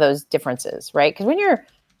some of those differences, right? Because when you're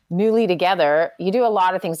newly together, you do a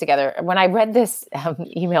lot of things together. When I read this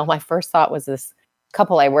email, my first thought was this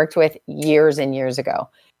couple I worked with years and years ago.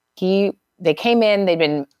 They came in, they'd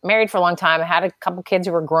been married for a long time, had a couple kids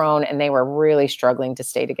who were grown, and they were really struggling to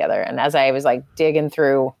stay together. And as I was like digging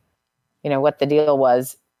through, what the deal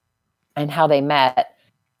was and how they met,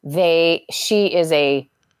 she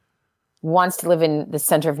wants to live in the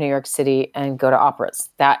center of New York City and go to operas.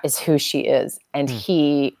 That is who she is. And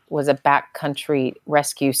he was a backcountry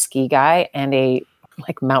rescue ski guy and a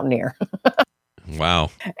mountaineer.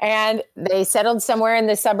 Wow. And they settled somewhere in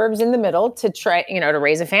the suburbs in the middle to try, to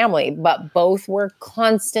raise a family, but both were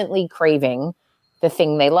constantly craving the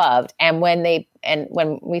thing they loved. And when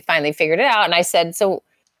we finally figured it out, and I said, so,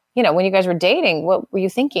 when you guys were dating, what were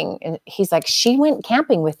you thinking? And he's like, she went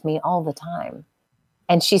camping with me all the time.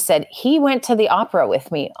 And she said, he went to the opera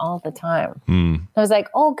with me all the time. I was like,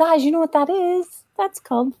 oh, guys, you know what that is? That's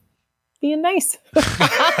called being nice.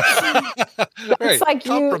 It's like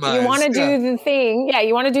you want to do the thing. Yeah,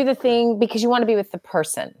 you want to do the thing because you want to be with the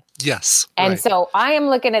person. Yes. And so I am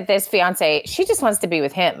looking at this fiance. She just wants to be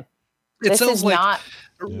with him. It sounds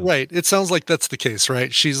like that's the case,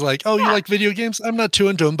 right? She's like, oh, you like video games? I'm not too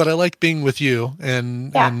into them, but I like being with you.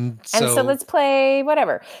 And so let's play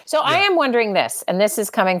whatever. So I am wondering this, and this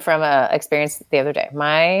is coming from an experience the other day.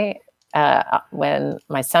 When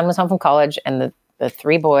my son was home from college and the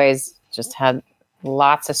three boys just had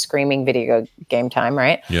lots of screaming video game time,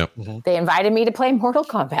 right? Yep. They invited me to play Mortal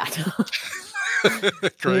Kombat.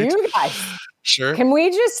 Great. You guys, sure. Can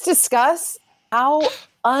we just discuss how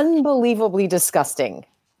unbelievably disgusting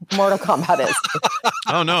Mortal Kombat is?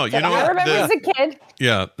 Oh no, I remember as a kid.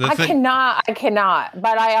 Yeah, I cannot.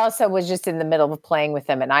 But I also was just in the middle of playing with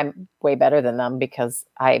them, and I'm way better than them because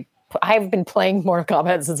I've been playing Mortal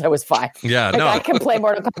Kombat since I was 5. Yeah, I can play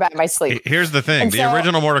Mortal Kombat in my sleep. Here's the thing: the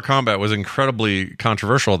original Mortal Kombat was incredibly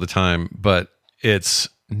controversial at the time, but it's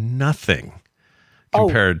nothing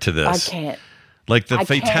compared to this. I can't. Like the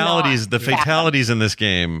fatalities in this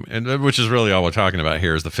game, and which is really all we're talking about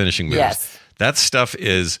here, is the finishing moves. Yes. That stuff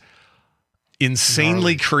is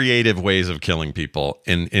insanely creative ways of killing people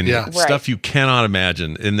in stuff you cannot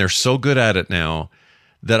imagine. And they're so good at it now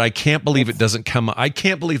that I can't believe it doesn't come. I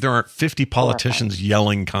can't believe there aren't 50 politicians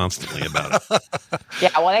yelling constantly about it. Yeah,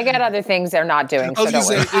 well, they got other things they're not doing. So don't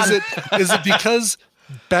worry. Is it because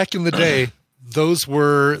back in the day those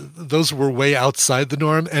were way outside the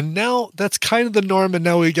norm, and now that's kind of the norm, and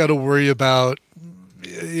now we got to worry about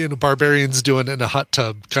barbarians doing it in a hot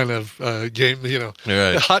tub kind of game,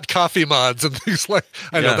 hot coffee mods and things like.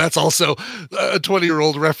 I know that's also a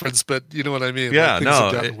 20-year-old reference, but you know what I mean. Yeah,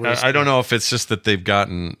 like, I don't know if it's just that they've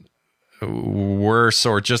gotten worse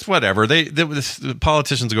or just whatever. The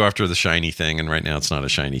politicians go after the shiny thing, and right now it's not a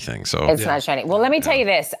shiny thing. So it's not shiny. Well, let me tell you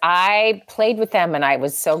this: I played with them, and I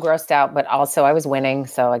was so grossed out, but also I was winning,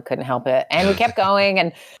 so I couldn't help it. And we kept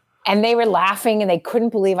going, and they were laughing, and they couldn't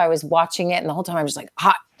believe I was watching it. And the whole time I was like,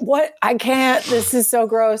 what? I can't. This is so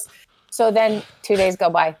gross. So then 2 days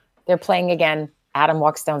go by. They're playing again. Adam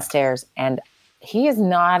walks downstairs, and he is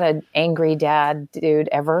not an angry dad dude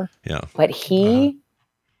ever. Yeah. But he's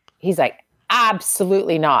like,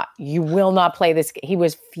 absolutely not. You will not play this. He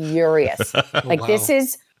was furious. This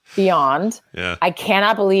is beyond. Yeah. I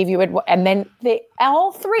cannot believe you would. And then they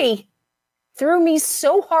all three threw me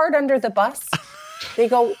so hard under the bus. They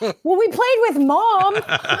go, well, we played with Mom.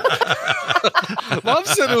 Mom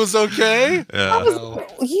said it was okay. Yeah.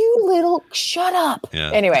 You little, shut up.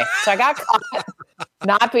 Yeah. Anyway, so I got caught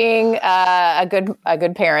not being a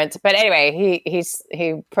good parent. But anyway,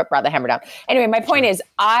 he brought the hammer down. Anyway, my point is,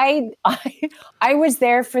 I was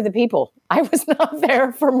there for the people. I was not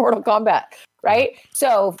there for Mortal Kombat, right?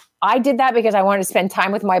 So I did that because I wanted to spend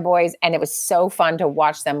time with my boys, and it was so fun to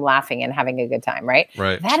watch them laughing and having a good time, right?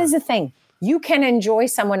 Right. That is the thing. You can enjoy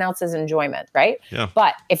someone else's enjoyment, right? Yeah.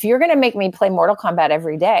 But if you're going to make me play Mortal Kombat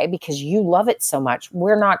every day because you love it so much,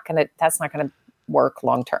 that's not going to work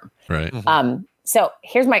long term. Right. So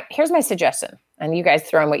here's my suggestion, and you guys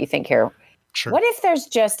throw in what you think here. Sure. What if there's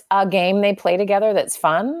just a game they play together that's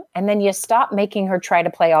fun, and then you stop making her try to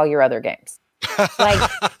play all your other games?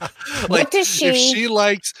 Like, what does she? If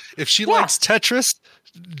she likes Tetris,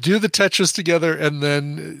 do the Tetris together, and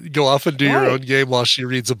then go off and do your own game while she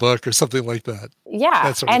reads a book or something like that.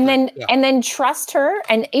 Yeah, and then trust her,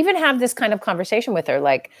 and even have this kind of conversation with her,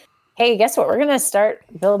 like, hey, guess what? We're going to start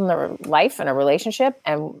building a life and a relationship,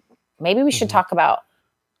 and maybe we should talk about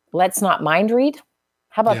let's not mind read.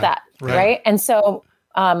 How about that? Right. And so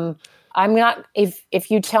I'm not,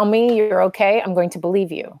 if you tell me you're okay, I'm going to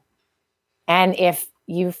believe you. And if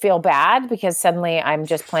you feel bad because suddenly I'm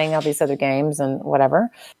just playing all these other games and whatever,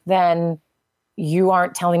 then you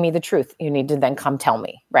aren't telling me the truth. You need to then come tell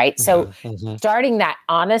me. Right. So starting that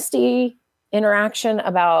honesty interaction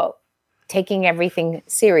about taking everything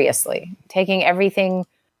seriously, taking everything.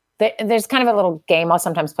 There's kind of a little game I'll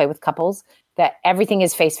sometimes play with couples that everything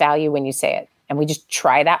is face value when you say it. And we just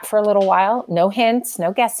try that for a little while. No hints,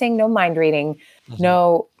 no guessing, no mind reading,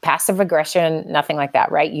 no passive aggression, nothing like that,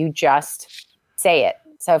 right? You just say it.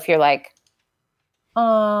 So if you're like,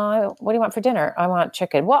 what do you want for dinner? I want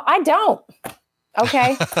chicken. Well, I don't.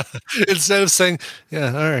 Okay. Instead of saying,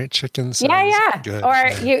 yeah, all right, chicken. Good. Or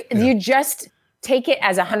you just take it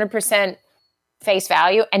as 100% face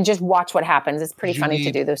value and just watch what happens. It's pretty funny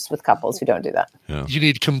to do this with couples who don't do that. Yeah. You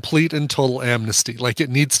need complete and total amnesty. Like, it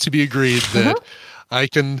needs to be agreed that I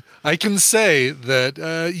can say that,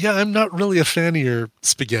 I'm not really a fan of your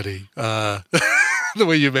spaghetti, the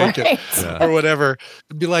way you make it or whatever.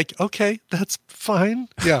 And be like, okay, that's fine.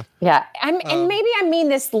 Yeah. Yeah. And maybe I mean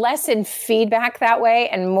this less in feedback that way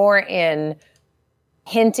and more in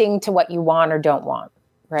hinting to what you want or don't want.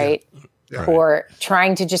 Right. Yeah. Yeah. Or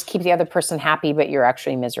trying to just keep the other person happy, but you're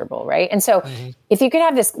actually miserable, right? And so, if you could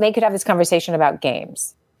have this, they could have this conversation about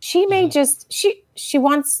games. She may just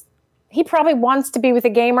he probably wants to be with a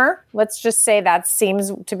gamer. Let's just say that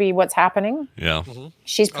seems to be what's happening. Yeah,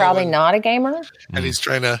 she's probably not a gamer, and he's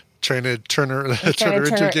trying to turn her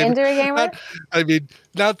into a gamer.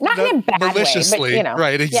 Not in a bad maliciously, way, but,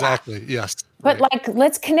 right? Exactly. Yeah. Yes. But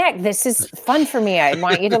let's connect. This is fun for me. I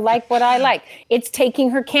want you to like what I like. It's taking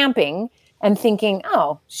her camping and thinking,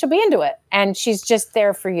 oh, she'll be into it. And she's just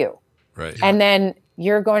there for you. Right. And then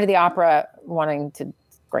you're going to the opera wanting to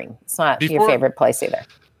scream. It's not your favorite place either.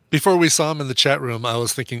 Before we saw him in the chat room, I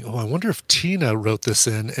was thinking, I wonder if Tina wrote this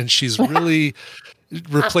in, and she's really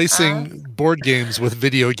replacing board games with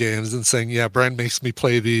video games and saying, yeah, Brian makes me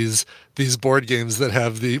play these board games that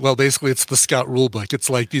have basically it's the Scout rule book. It's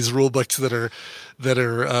like these rule books that are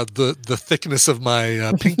the thickness of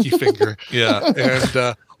my pinky finger. Yeah.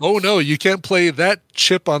 And oh no, you can't play that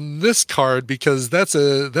chip on this card because that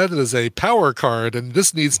is a power card, and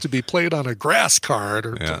this needs to be played on a grass card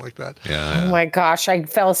or something like that. Yeah. Oh my gosh, I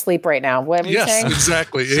fell asleep right now. What are you saying?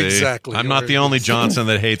 Exactly. See, exactly. I'm not the only Johnson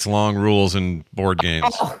that hates long rules and board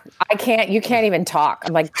games. Oh, you can't even talk.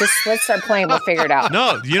 I'm like, just let's start playing. We'll figure it out.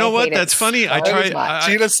 No, you know what? That's funny.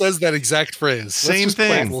 Tina says that exact phrase. Same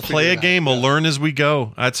thing. Play a game. We'll learn as we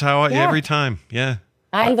go. That's how every time. Yeah.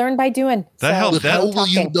 I learn by doing. That helps. How will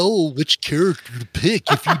you know which character to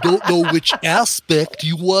pick if you don't know which aspect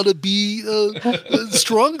you want to be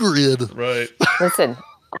stronger in? Right. Listen,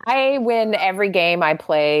 I win every game I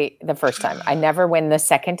play the first time. I never win the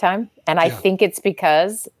second time. And I think it's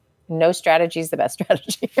because no strategy is the best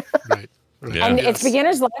strategy. Right. Yeah. And it's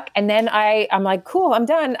beginner's luck. And then I'm like, cool, I'm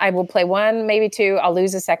done. I will play one, maybe two. I'll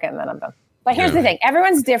lose a second, and then I'm done. But here's the thing.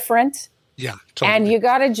 Everyone's different. Yeah. Totally. And you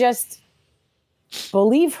got to just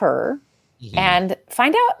believe her and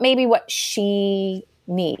find out maybe what she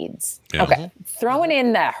needs. Yeah. Okay. Throwing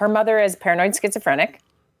in that her mother is paranoid schizophrenic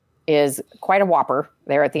is quite a whopper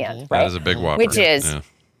there at the end, right? That is a big whopper. Which is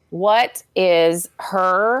what is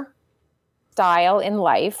her style in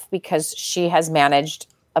life, because she has managed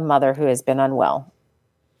a mother who has been unwell.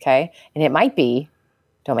 Okay. And it might be,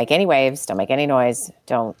 don't make any waves, don't make any noise,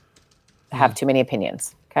 don't have too many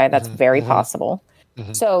opinions. Okay. That's very possible.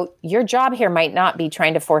 So your job here might not be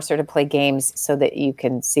trying to force her to play games so that you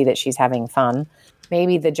can see that she's having fun.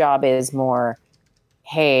 Maybe the job is more,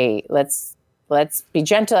 hey, let's be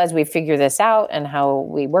gentle as we figure this out and how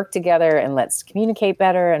we work together, and let's communicate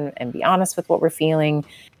better and be honest with what we're feeling,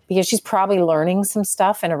 because she's probably learning some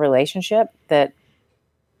stuff in a relationship that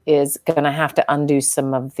is going to have to undo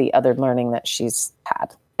some of the other learning that she's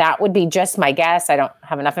had. That would be just my guess. I don't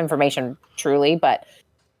have enough information truly, but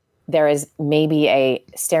there is maybe a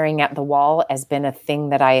staring at the wall has been a thing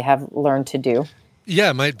that I have learned to do.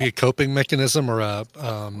 Yeah, it might be a coping mechanism or a...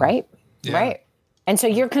 right. And so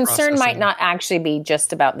your concern might not actually be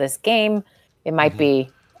just about this game. It might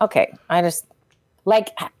be, okay, I just...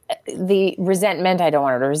 Like, the resentment, I don't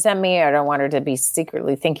want her to resent me. I don't want her to be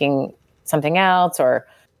secretly thinking something else, or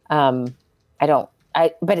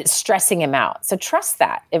but it's stressing him out. So trust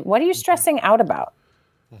that. What are you stressing out about?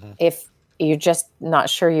 If you're just not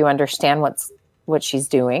sure you understand what she's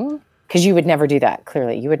doing, because you would never do that.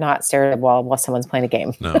 Clearly, you would not stare at a wall while someone's playing a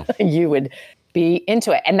game. No, you would be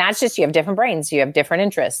into it. And that's just, you have different brains, you have different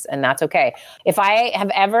interests, and that's okay. If I have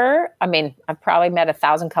ever, I've probably met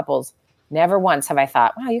 1,000 couples. Never once have I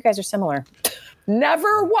thought, wow, you guys are similar.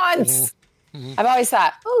 Never once. I've always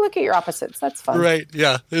thought, oh, look at your opposites. That's fun. Right.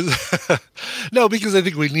 Yeah. No, because I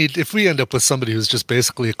think if we end up with somebody who's just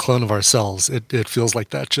basically a clone of ourselves, it feels like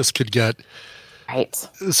that just could get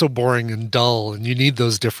so boring and dull, and you need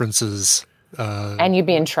those differences. And you'd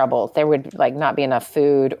be in trouble. There would not be enough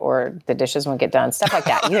food, or the dishes won't get done. Stuff like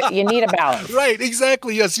that. You need a balance. Right.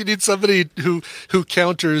 Exactly. Yes. You need somebody who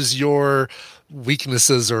counters your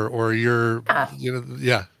weaknesses or your,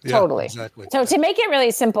 totally. Exactly. So to make it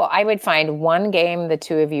really simple, I would find one game the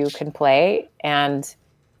two of you can play. And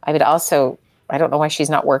I would also, I don't know why she's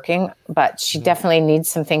not working, but she definitely needs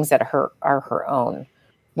some things that are her own,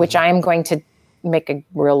 which I am going to make a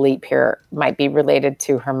real leap here, might be related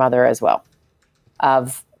to her mother as well,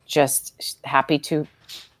 of just happy to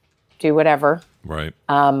do whatever. Right.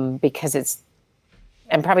 Because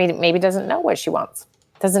and probably maybe doesn't know what she wants.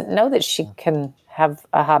 Doesn't know that she can have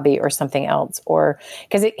a hobby or something else, or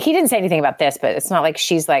because he didn't say anything about this, but it's not like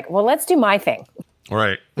she's like, well, let's do my thing.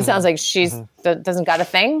 Right. It sounds like she's doesn't got a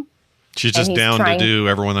thing. She's just down to do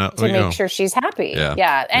everyone else to make sure she's happy.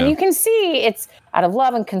 Yeah. And you can see it's out of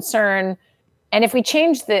love and concern. And if we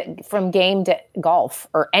change from game to golf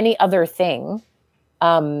or any other thing,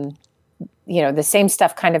 the same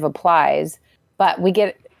stuff kind of applies, but we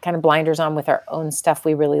get kind of blinders on with our own stuff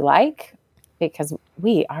we really like, because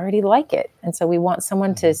we already like it. And so we want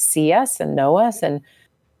someone to see us and know us and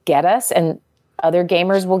get us, and other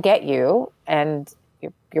gamers will get you, and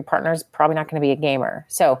your partner's probably not going to be a gamer.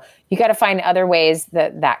 So you got to find other ways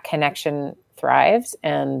that connection thrives,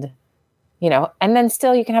 and, and then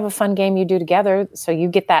still you can have a fun game you do together. So you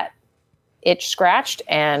get that itch scratched,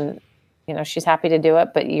 and, she's happy to do it,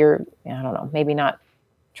 but you're, I don't know, maybe not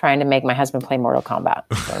trying to make my husband play Mortal Kombat.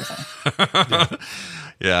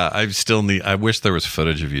 Yeah, I wish there was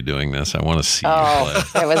footage of you doing this. I want to see you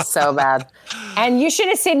play. It was so bad. And you should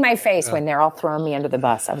have seen my face when they're all throwing me under the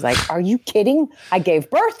bus. I was like, are you kidding? I gave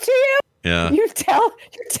birth to you? Yeah. You're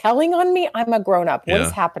telling on me? I'm a grown-up. What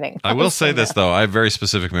is happening? I will say this, though. I have very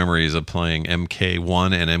specific memories of playing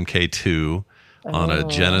MK1 and MK2 on a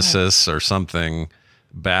Genesis or something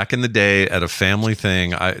back in the day at a family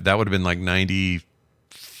thing. That would have been like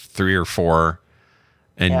 93 or 4.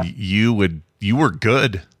 And you were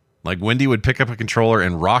good. Like, Wendy would pick up a controller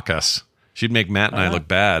and rock us. She'd make Matt and I look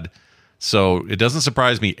bad. So it doesn't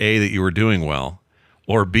surprise me, A, that you were doing well,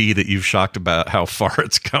 or B, that you've shocked about how far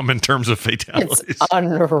it's come in terms of fatalities. It's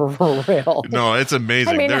unreal. No, it's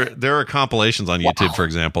amazing. There are compilations on YouTube, for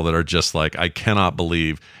example, that are just like, I cannot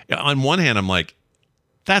believe. On one hand, I'm like,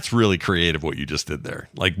 that's really creative what you just did there.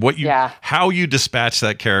 Like how you dispatch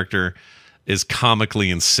that character is comically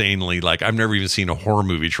insanely, like, I've never even seen a horror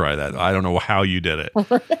movie try that. I don't know how you did it.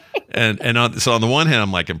 So on the one hand,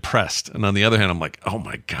 I'm like impressed, and on the other hand, I'm like, oh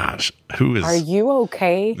my gosh, are you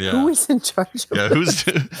okay? Yeah. Who is in charge of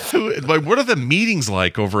who? Like, what are the meetings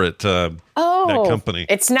like over at that company?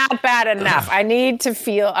 It's not bad enough. I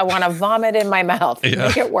want to vomit in my mouth. Yeah.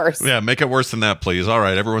 Make it worse. Yeah, make it worse than that, please. All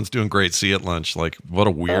right, everyone's doing great. See you at lunch. Like, what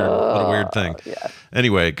a weird thing. Yeah.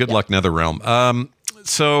 Anyway, good luck, NetherRealm.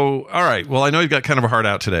 So, all right. Well, I know you've got kind of a heart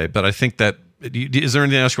out today, but I think that is there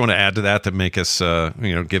anything else you want to add to that make us,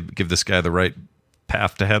 give this guy the right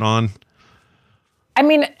path to head on? I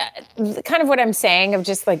mean, kind of what I'm saying of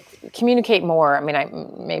just like communicate more. I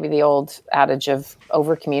mean, maybe the old adage of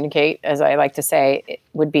over communicate, as I like to say, it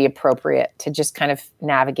would be appropriate to just kind of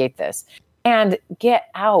navigate this and get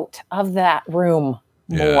out of that room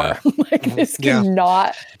more. This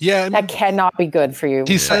cannot. Yeah, that cannot be good for you.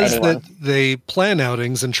 He says that they plan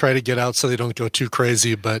outings and try to get out so they don't go too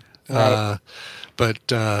crazy, but they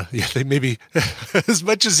maybe as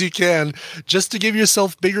much as you can, just to give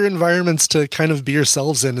yourself bigger environments to kind of be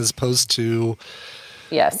yourselves in, as opposed to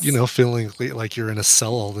feeling like you're in a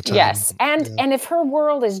cell all the time. Yes, and if her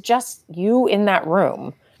world is just you in that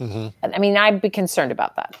room, I mean, I'd be concerned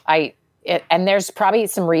about that. And there's probably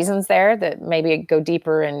some reasons there that maybe go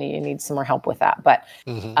deeper and you need some more help with that. But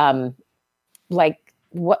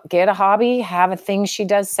get a hobby, have a thing she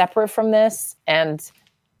does separate from this. And,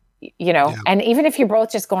 and even if you're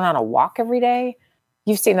both just going on a walk every day,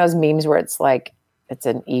 you've seen those memes where it's like, it's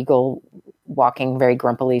an eagle walking very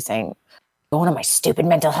grumpily saying, going on my stupid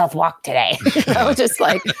mental health walk today. Just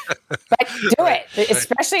like, but do it,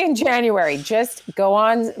 especially in January. Just go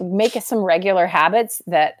on, make some regular habits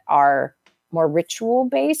that are more ritual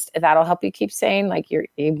based. That'll help you keep sane. Like you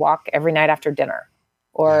walk every night after dinner,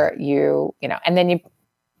 or and then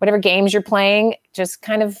whatever games you're playing, just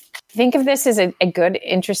kind of think of this as a good,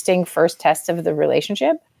 interesting first test of the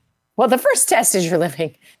relationship. Well, the first test is you're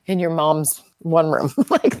living in your mom's one room.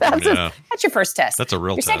 Like that's your first test. That's a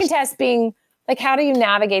real Your test. second test being like, how do you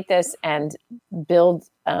navigate this and build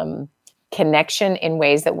connection in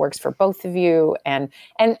ways that works for both of you? And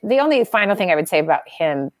the only final thing I would say about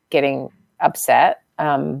him getting upset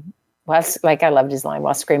was, like, I loved his line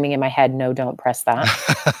while screaming in my head, "No, don't press that."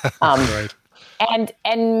 Right.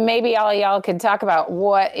 And maybe all y'all could talk about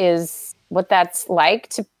what that's like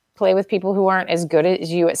to play with people who aren't as good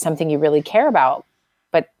as you at something you really care about.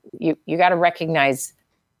 But you got to recognize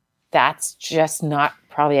that's just not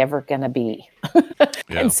probably ever going to be.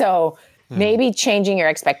 And so maybe changing your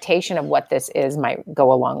expectation of what this is might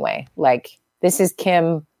go a long way. Like, this is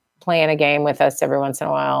Kim playing a game with us every once in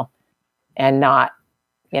a while, and not,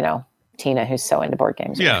 Tina, who's so into board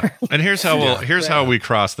games. Yeah. And here's how we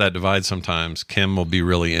cross that divide sometimes. Kim will be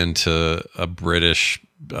really into a British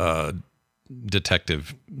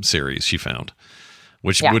detective series she found,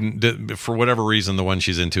 which wouldn't, for whatever reason, the one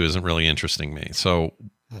she's into isn't really interesting me. So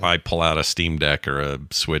I pull out a Steam Deck or a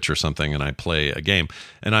Switch or something and I play a game,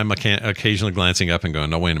 and I'm occasionally glancing up and going,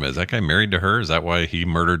 "No, wait a minute, is that guy married to her? Is that why he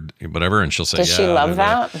murdered whatever?" And she'll say, "Does she love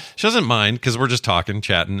that?" She doesn't mind, because we're just talking,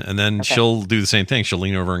 chatting, and then she'll do the same thing. She'll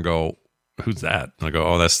lean over and go, "Who's that?" And I go,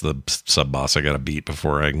 "Oh, that's the sub boss I got to beat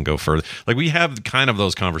before I can go further." Like, we have kind of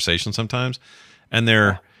those conversations sometimes, and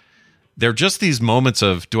they're just these moments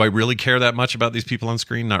of, do I really care that much about these people on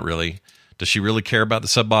screen? Not really. Does she really care about the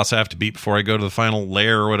sub boss I have to beat before I go to the final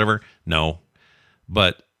lair or whatever? No.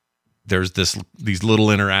 But there's these little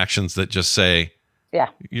interactions that just say, "Yeah,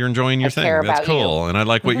 you're enjoying your thing. That's cool, and I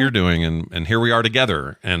like what you're doing, and here we are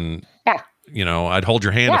together." And I'd hold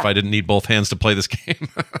your hand if I didn't need both hands to play this game.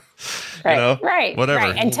 Right. Whatever.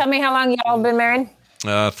 Right. And tell me how long y'all been married?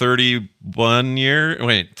 31 year.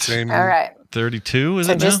 Wait. Same. All right. 32 is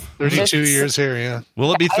it now? 32 years here, yeah.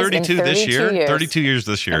 Will it be Guys, in 32 this 32 year? years. 32 years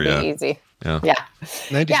this year, That'd yeah. be easy. Yeah.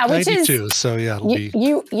 Yeah. Which 92, is, so yeah, it'll be.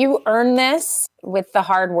 You earn this with the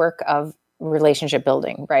hard work of relationship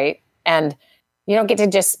building, right? And you don't get to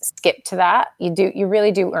just skip to that. You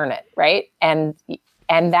really do earn it, right? And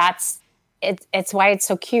that's it's why it's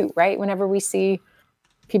so cute, right? Whenever we see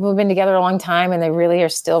people who've been together a long time and they really are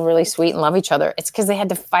still really sweet and love each other, it's because they had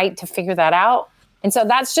to fight to figure that out. And so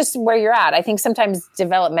that's just where you're at. I think sometimes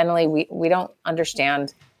developmentally we don't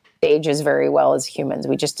understand ages very well as humans.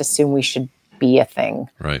 We just assume we should be a thing.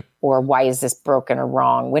 Right. Or why is this broken or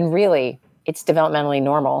wrong? When really it's developmentally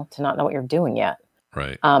normal to not know what you're doing yet.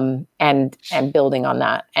 Right. And building on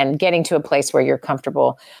that and getting to a place where you're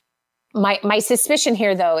comfortable. My suspicion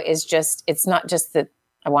here, though, is just, it's not just that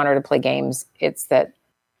I want her to play games. It's that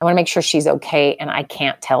I want to make sure she's okay, and I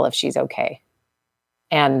can't tell if she's okay.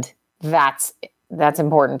 And that's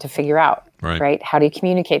important to figure out, right? How do you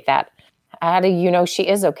communicate that? How do you know she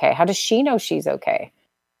is okay? How does she know she's okay?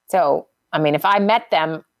 So, I mean, if I met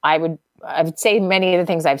them, I would say many of the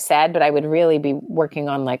things I've said, but I would really be working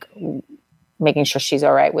on, like, making sure she's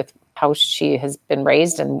all right with how she has been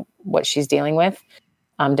raised and what she's dealing with.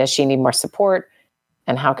 Does she need more support?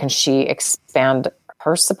 And how can she expand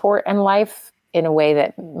her support and life in a way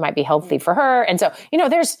that might be healthy for her? And so,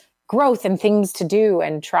 there's growth and things to do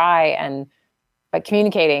and try, but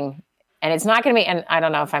communicating, and it's not going to be, and I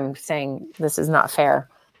don't know if I'm saying this is not fair,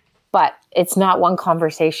 but it's not one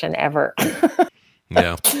conversation ever.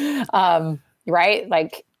 Yeah. Right?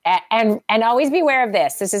 Like, and always be aware of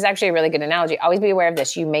this. This is actually a really good analogy. Always be aware of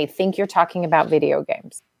this. You may think you're talking about video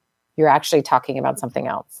games. You're actually talking about something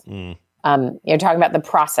else. You're talking about the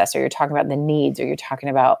process, or you're talking about the needs, or you're talking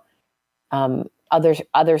about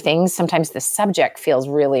other things. Sometimes the subject feels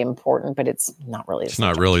really important, but it's not really. It's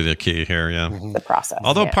not really the key here. Yeah, the process.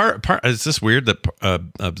 Although part is this weird that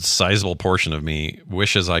a sizable portion of me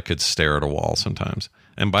wishes I could stare at a wall sometimes,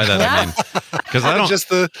 and by that I mean because I don't just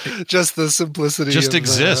the simplicity. Just of,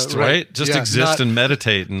 exist, right? Just exist not, and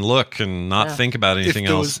meditate and look and not think about anything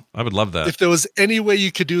else. I would love that. If there was any way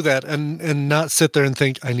you could do that and not sit there and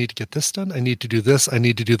think, I need to get this done, I need to do this, I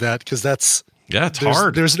need to do that, because that's. Yeah, it's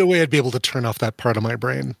hard. There's no way I'd be able to turn off that part of my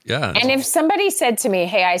brain. Yeah. And if somebody said to me,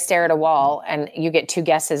 "Hey, I stare at a wall," and you get 2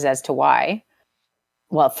 guesses as to why,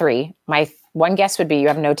 well, 3. My one guess would be you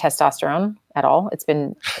have no testosterone at all. It's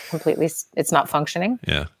been completely, it's not functioning.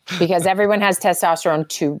 Yeah. Because everyone has testosterone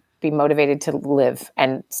to be motivated to live.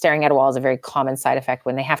 And staring at a wall is a very common side effect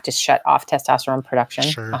when they have to shut off testosterone production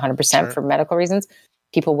 100% for medical reasons.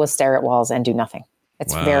 People will stare at walls and do nothing.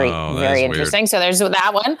 It's very interesting. Weird. So there's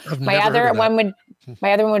that one. My other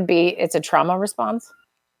one would be it's a trauma response.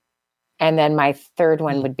 And then my third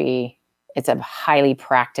one would be it's a highly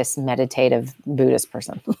practiced meditative Buddhist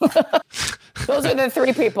person. Those are the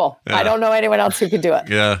three people. Yeah. I don't know anyone else who could do it.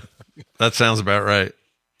 Yeah, that sounds about right.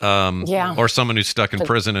 Or someone who's stuck in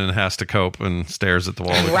prison and has to cope and stares at the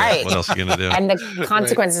wall. Right. What else are you going to do? And the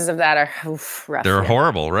consequences of that are rough. They're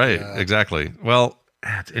horrible, right? Yeah. Exactly. Well,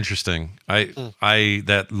 it's interesting. I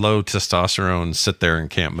that low testosterone, sit there and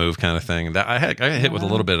can't move kind of thing. That I got hit with a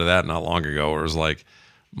little bit of that not long ago. Where it was like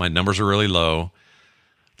my numbers are really low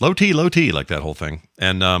T, like that whole thing.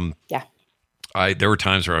 And there were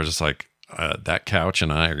times where I was just like, that couch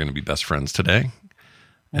and I are going to be best friends today,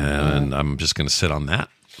 and I'm just going to sit on that,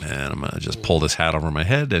 and I'm going to just pull this hat over my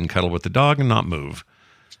head and cuddle with the dog and not move.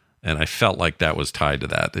 And I felt like that was tied to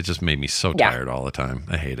that. It just made me so tired all the time.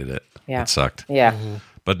 I hated it. Yeah. It sucked. Yeah.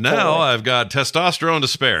 But now I've got testosterone to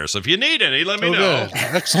spare. So if you need any, let me know. Good.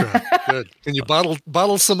 Extra. Good. Can you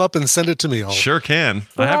bottle some up and send it to me? Sure can.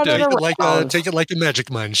 I have to take it like a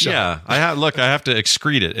Magic Mind shot. Yeah. I have to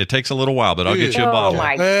excrete it. It takes a little while, but I'll get you a bottle.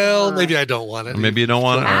 Well, maybe I don't want it. Or maybe you don't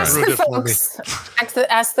want it. Ask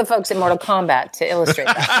the folks at Mortal Kombat to illustrate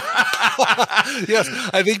that. Yes,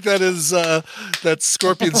 I think that is that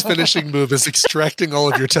Scorpion's finishing move is extracting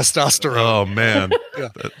all of your testosterone. Oh man.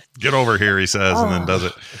 Get over here, he says, and then does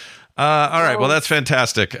it. All right, well, that's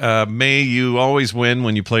fantastic. May you always win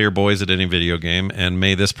when you play your boys at any video game, and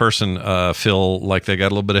may this person feel like they got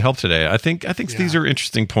a little bit of help today. I think these are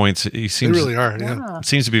interesting points. He seems, they really are. Yeah.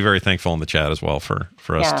 Seems to be very thankful in the chat as well for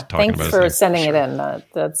us talking about it. Thanks for sending it in.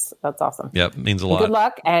 That's awesome. Yep, means a lot. Good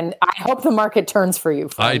luck, and I hope the market turns for you,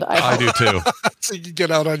 friend. I do too. So you can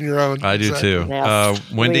get out on your own. I do too. Yes,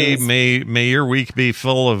 Wendy, may your week be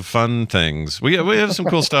full of fun things. We have some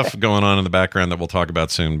cool stuff going on in the background that we'll talk about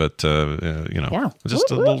soon, but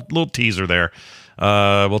just a little teaser there.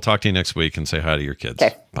 We'll talk to you next week and say hi to your kids.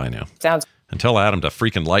 Okay. Bye now. Sounds. And tell Adam to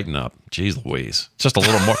freaking lighten up. Jeez Louise. It's just a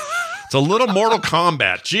little more. It's a little Mortal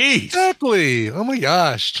Kombat. Jeez. Exactly. Oh my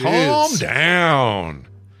gosh. Jeez. Calm down.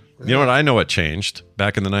 You know what? I know it changed.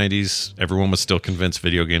 Back in the 90s, everyone was still convinced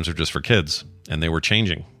video games are just for kids, and they were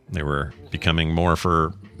changing. They were becoming more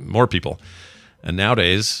for more people. And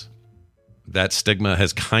nowadays, that stigma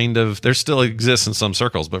has there still exists in some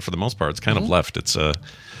circles, but for the most part, it's kind of left.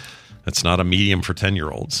 It's not a medium for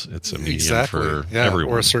 10-year-olds. It's a medium for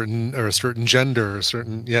everyone. Or a certain gender,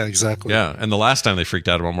 exactly. Yeah, and the last time they freaked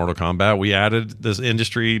out about Mortal Kombat, we added this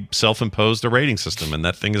industry self-imposed a rating system, and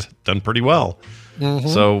that thing has done pretty well. Mm-hmm.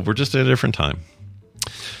 So we're just at a different time.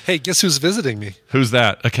 Hey, guess who's visiting me? Who's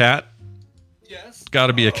that? A cat? Yes. Got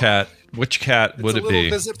to be a cat. Which cat would it be? It's a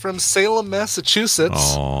little visit from Salem,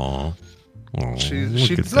 Massachusetts. Aww.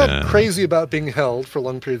 She's not crazy about being held for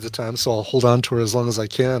long periods of time, so I'll hold on to her as long as I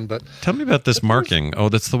can. But tell me about this marking. Oh,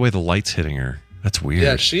 that's the way the light's hitting her. That's weird.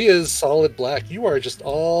 Yeah, she is solid black. You are just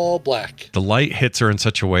all black. The light hits her in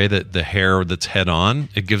such a way that the hair that's head on,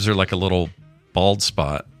 it gives her like a little bald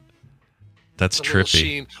spot. That's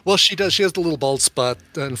trippy. Well, she does. She has the little bald spot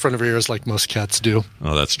in front of her ears, like most cats do.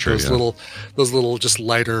 Oh, that's true. Those little, just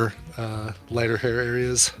lighter hair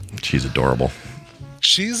areas. She's adorable.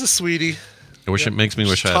 She's a sweetie. It makes me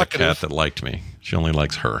wish I had a cat that liked me. She only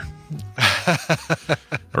likes her,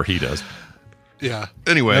 or he does. Yeah.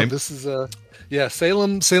 Anyway, this is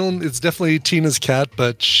Salem. Salem. It's definitely Tina's cat,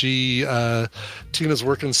 but Tina's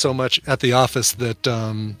working so much at the office that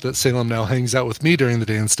that Salem now hangs out with me during the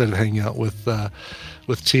day instead of hanging out with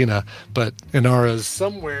Tina. But Inara's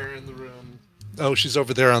somewhere in the room. Oh, she's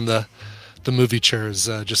over there on the movie chairs,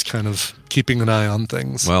 just kind of keeping an eye on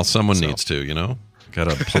things. Well, someone needs to, Got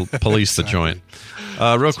to police the joint.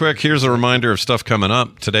 Real quick, here's a reminder of stuff coming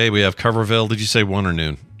up. Today we have Coverville. Did you say 1 or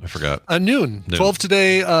noon? I forgot. Noon. 12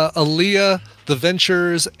 today. Aaliyah, The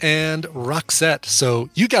Ventures, and Roxette. So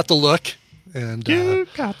you got the look. And you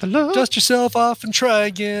got the look. Dust yourself off and try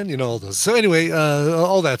again. All those. So anyway,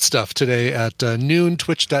 all that stuff today at noon,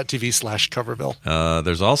 twitch.tv/Coverville.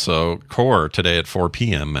 There's also Core today at 4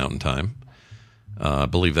 p.m. Mountain Time. I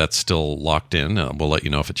believe that's still locked in. We'll let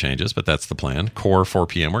you know if it changes, but that's the plan. Core, 4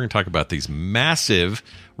 p.m. We're going to talk about these massive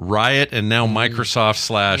Riot and now Microsoft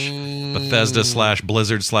 / Bethesda /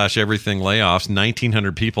 Blizzard / everything layoffs.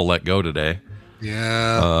 1,900 people let go today.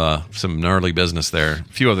 Yeah. Some gnarly business there.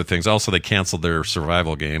 A few other things. Also, they canceled their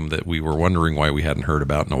survival game that we were wondering why we hadn't heard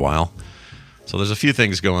about in a while. So there's a few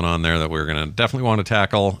things going on there that we're going to definitely want to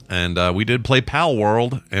tackle. And we did play Pal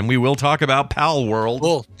World, and we will talk about Pal World.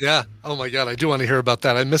 Cool. Yeah. Oh, my God. I do want to hear about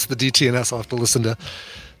that. I missed the DTNS. I'll have to listen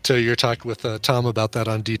to your talk with Tom about that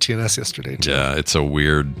on DTNS yesterday, too. Yeah, it's so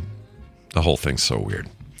weird. The whole thing's so weird.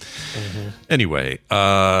 Mm-hmm. Anyway,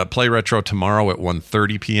 play retro tomorrow at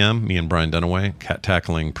 1:30 p.m. Me and Brian Dunaway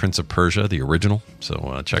tackling Prince of Persia, the original.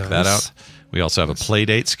 So check that out. We also have a play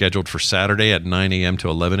date scheduled for Saturday at 9 a.m. to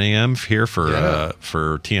 11 a.m. here for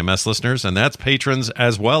TMS listeners, and that's patrons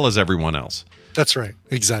as well as everyone else. That's right,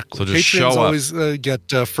 exactly. So just Patrons show up. Always get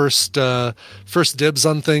first dibs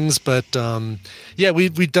on things, but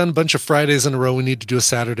we've done a bunch of Fridays in a row. We need to do a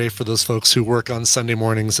Saturday for those folks who work on Sunday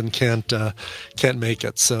mornings and can't make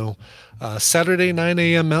it. So Saturday 9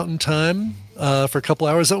 a.m. Mountain Time for a couple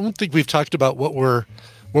hours. I don't think we've talked about what we're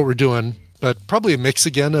doing, but probably a mix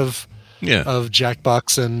again of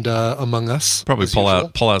Jackbox and Among Us. Probably pull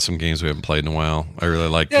out some games we haven't played in a while. I really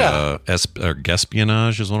like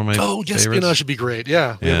Espionage is one of my favorites. Espionage would be great.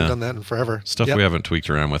 Yeah, we haven't done that in forever. Stuff we haven't tweaked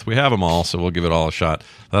around with. We have them all, so we'll give it all a shot.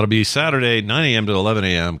 That'll be Saturday, 9 a.m. to 11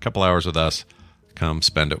 a.m. A couple hours with us. Come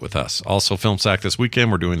spend it with us. Also, Film Sack this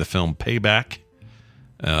weekend. We're doing the film Payback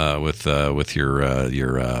with your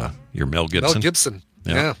Mel Gibson. Mel Gibson,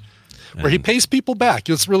 yeah. Where he pays people back.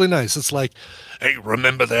 It's really nice. It's like, hey,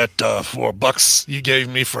 remember that $4 you gave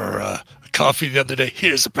me for coffee the other day?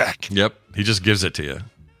 Here's a pack. Yep. He just gives it to you.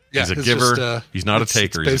 Yeah, he's a giver. He's not a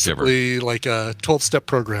taker. He's a giver. Basically like a 12-step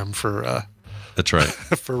program for... That's right.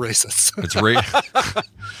 for racists. It's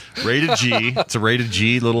rated G. It's a rated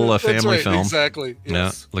G little family film. Exactly.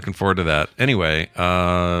 Yes. Yeah. Looking forward to that. Anyway,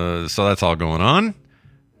 so that's all going on.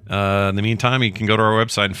 In the meantime, you can go to our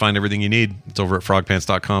website and find everything you need. It's over at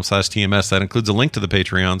frogpants.com/TMS. That includes a link to the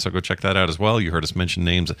Patreon, so go check that out as well. You heard us mention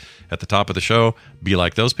names at the top of the show. Be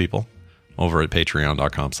like those people over at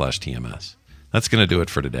patreon.com/TMS. That's going to do it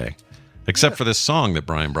for today. Except for this song that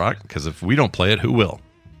Brian brought, because if we don't play it, who will?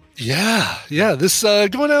 Yeah. This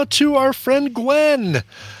going out to our friend Gwen.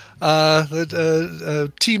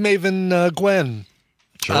 T-Maven Gwen.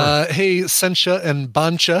 Sure. Hey, Sencha and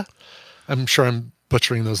Bancha. I'm sure I'm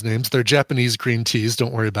butchering those names. They're Japanese green teas.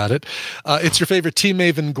 Don't worry about it. It's your favorite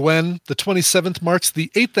T-Maven Gwen. The 27th marks the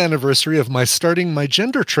 8th anniversary of my starting my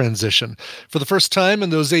gender transition. For the first time in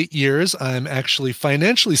those 8 years, I'm actually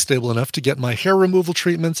financially stable enough to get my hair removal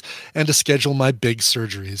treatments and to schedule my big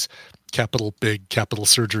surgeries. Capital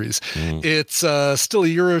surgeries. It's still a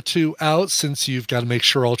year or two out since you've got to make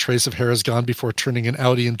sure all trace of hair is gone before turning an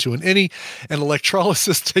outie into an innie, and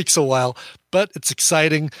electrolysis takes a while, but it's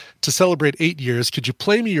exciting. To celebrate 8 years, could you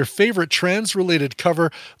play me your favorite trans-related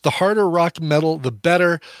cover? The harder rock metal, the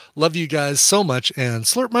better. Love you guys so much, and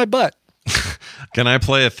slurp my butt. Can I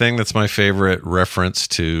play a thing that's my favorite reference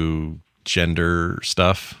to gender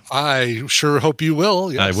stuff? I sure hope you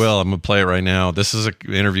will. Yes. I will. I'm going to play it right now. This is an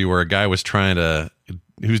interview where a guy was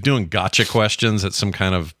he was doing gotcha questions at some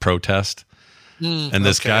kind of protest. And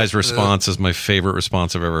this guy's response is my favorite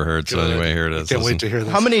response I've ever heard. So anyway, here it is. Can't wait to hear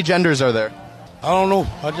this. How many genders are there? I don't know.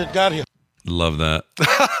 I just got here. Love that.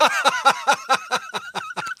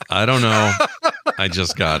 I don't know. I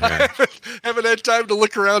just got here. Haven't had time to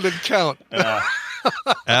look around and count.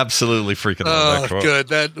 Absolutely freaking love that quote. Good.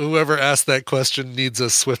 That whoever asked that question needs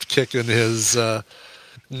a swift kick in his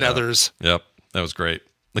nethers. Yep. That was great.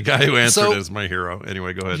 The guy who answered it is my hero.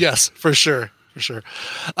 Anyway, go ahead. Yes, for sure.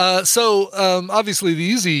 So obviously the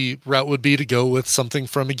easy route would be to go with something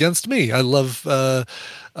from Against Me. I love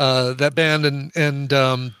that band, and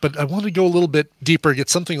but I want to go a little bit deeper, get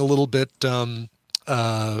something a little bit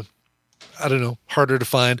I don't know, harder to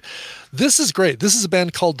find. This is great. This is a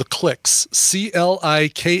band called The Clicks,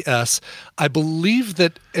 C-L-I-K-S. I believe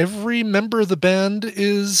that every member of the band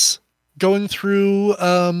is going through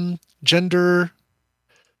gender.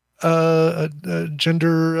 Do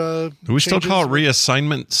we still call it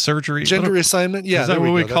reassignment surgery? Gender reassignment? Yeah. Is that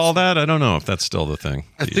what we call that? I don't know if that's still the thing.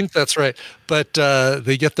 I think that's right. But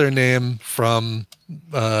they get their name from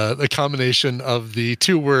the combination of the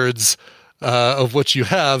two words of what you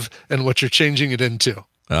have and what you're changing it into.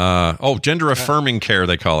 Gender affirming care,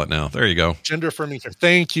 they call it now. There you go. Gender affirming care.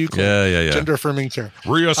 Thank you, Clint. Yeah. Gender affirming care.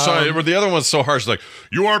 Reassign. The other one's so harsh, like,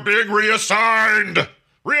 you are being reassigned.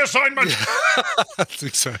 Reassignment. Yeah. That's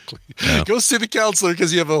exactly. Yeah. Go see the counselor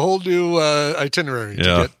because you have a whole new itinerary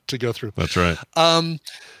to go through. That's right.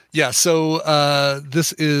 So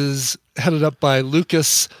this is headed up by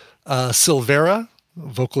Lucas Silvera.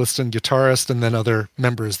 vocalist and guitarist, and then other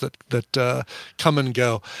members that come and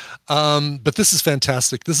go. But this is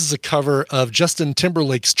fantastic. This is a cover of Justin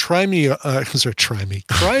Timberlake's Cry Me a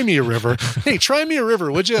River. Hey, try me a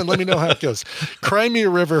river, would you? And let me know how it goes. Cry Me a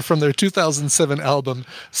River from their 2007 album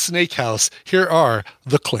Snake House. Here are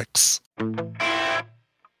the Clicks.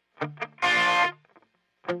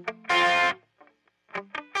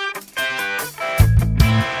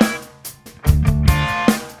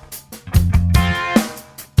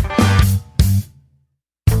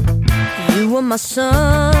 You were my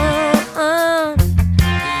sun,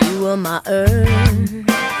 you were my earth,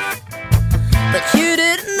 but you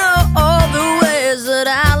didn't know all the ways that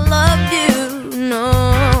I loved you,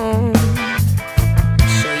 no.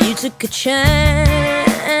 So you took a chance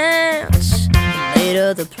and made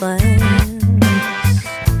other plans,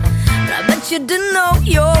 but I bet you didn't know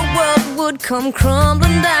your world would come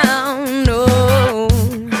crumbling down, no.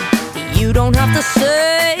 You don't have to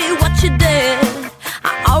say what you did,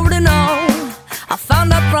 I already know. I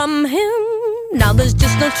found out from him. Now there's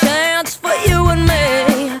just no chance for you and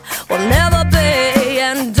me. We'll never be,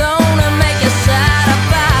 and don't make you sad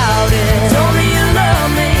about it. Told me you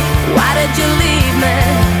love me, why did you leave me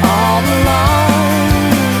all alone?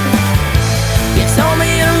 You told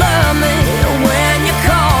me you love me when you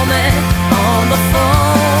call me on the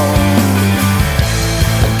phone.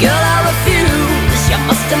 Girl, I refuse, you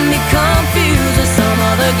must have me confused with some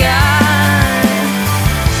other guy.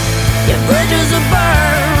 Your bridges are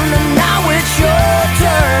burned, and now it's your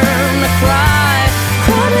turn to cry.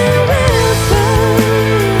 Cry me a river,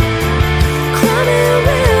 cry me a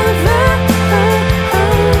river,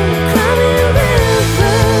 cry me a river,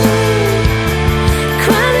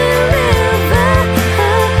 cry me a river.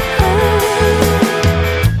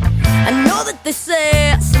 I know that they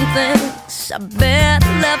say some things I bet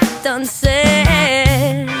left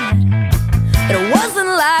unsaid. It wasn't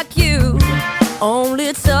like you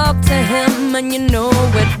only talk to him and you know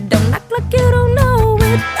it. Don't act like you don't know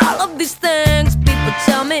it. All of these things people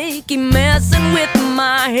tell me keep messing with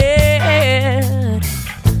my head.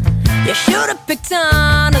 You should have picked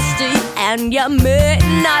honesty and you may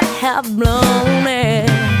not have blown it.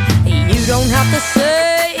 You don't have to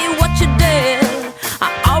say what you did, I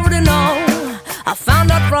already know. I found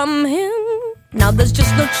out from him. Now there's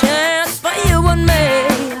just no chance for you and me.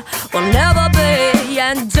 We'll never be,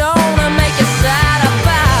 and don't make you sad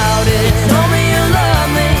about it. You told me you love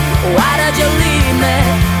me, why did you leave me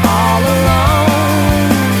all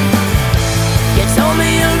alone? You told me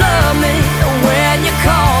you love me when you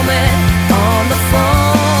call me on the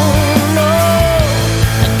phone. Oh,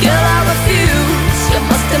 girl, I refuse, you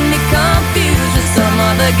must have me confused with some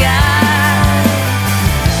other guy.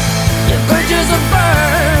 Your bridges are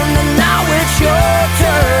burned, and now it's your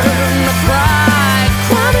turn to cry.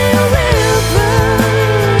 Cry me a river,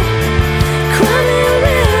 cry me a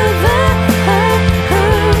river,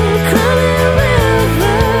 cry me a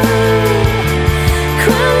river,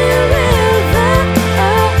 cry me a river.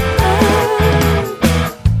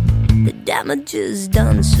 The damage is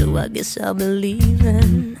done, so I guess I'll be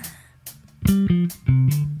leaving.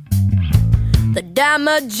 The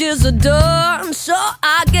damage is done, so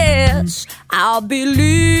I guess I'll be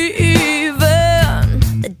leaving.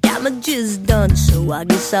 The damage is done, so I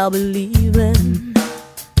guess I'll be leaving.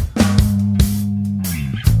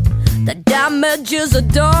 The damage is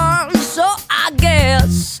done, so I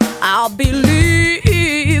guess I'll be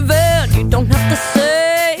leaving. You don't have to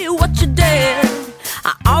say what you did,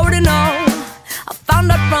 I already know. I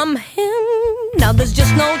found out from him. Now there's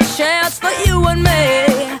just no chance for you and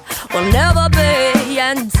me. We'll never be,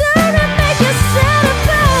 and don't make you sad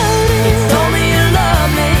about it. You told me you love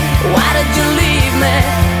me, why did you leave me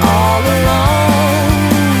all alone?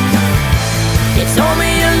 You told me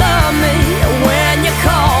you love me when you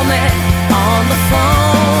call me on the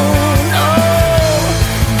phone. Oh,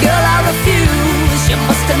 girl, I refuse, you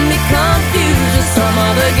must have me confused with some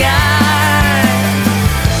other guy.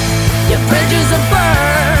 Your bridges are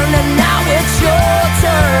burned, and now it's your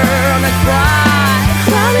turn to cry.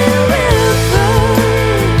 Cry me a river,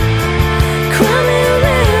 cry me a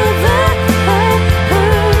river,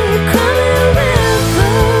 cry me a river,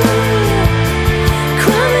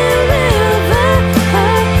 cry me a river,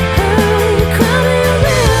 cry me a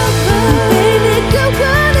river. Baby, go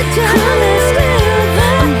run it down. Cry me a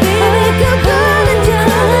river, baby, go run it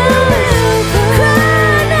down. Cry,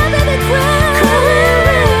 now baby, cry. Cry me a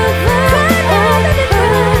river, cry, now baby,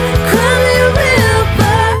 cry. Cry me a river.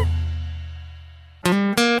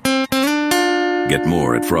 Get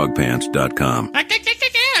more at frogpants.com.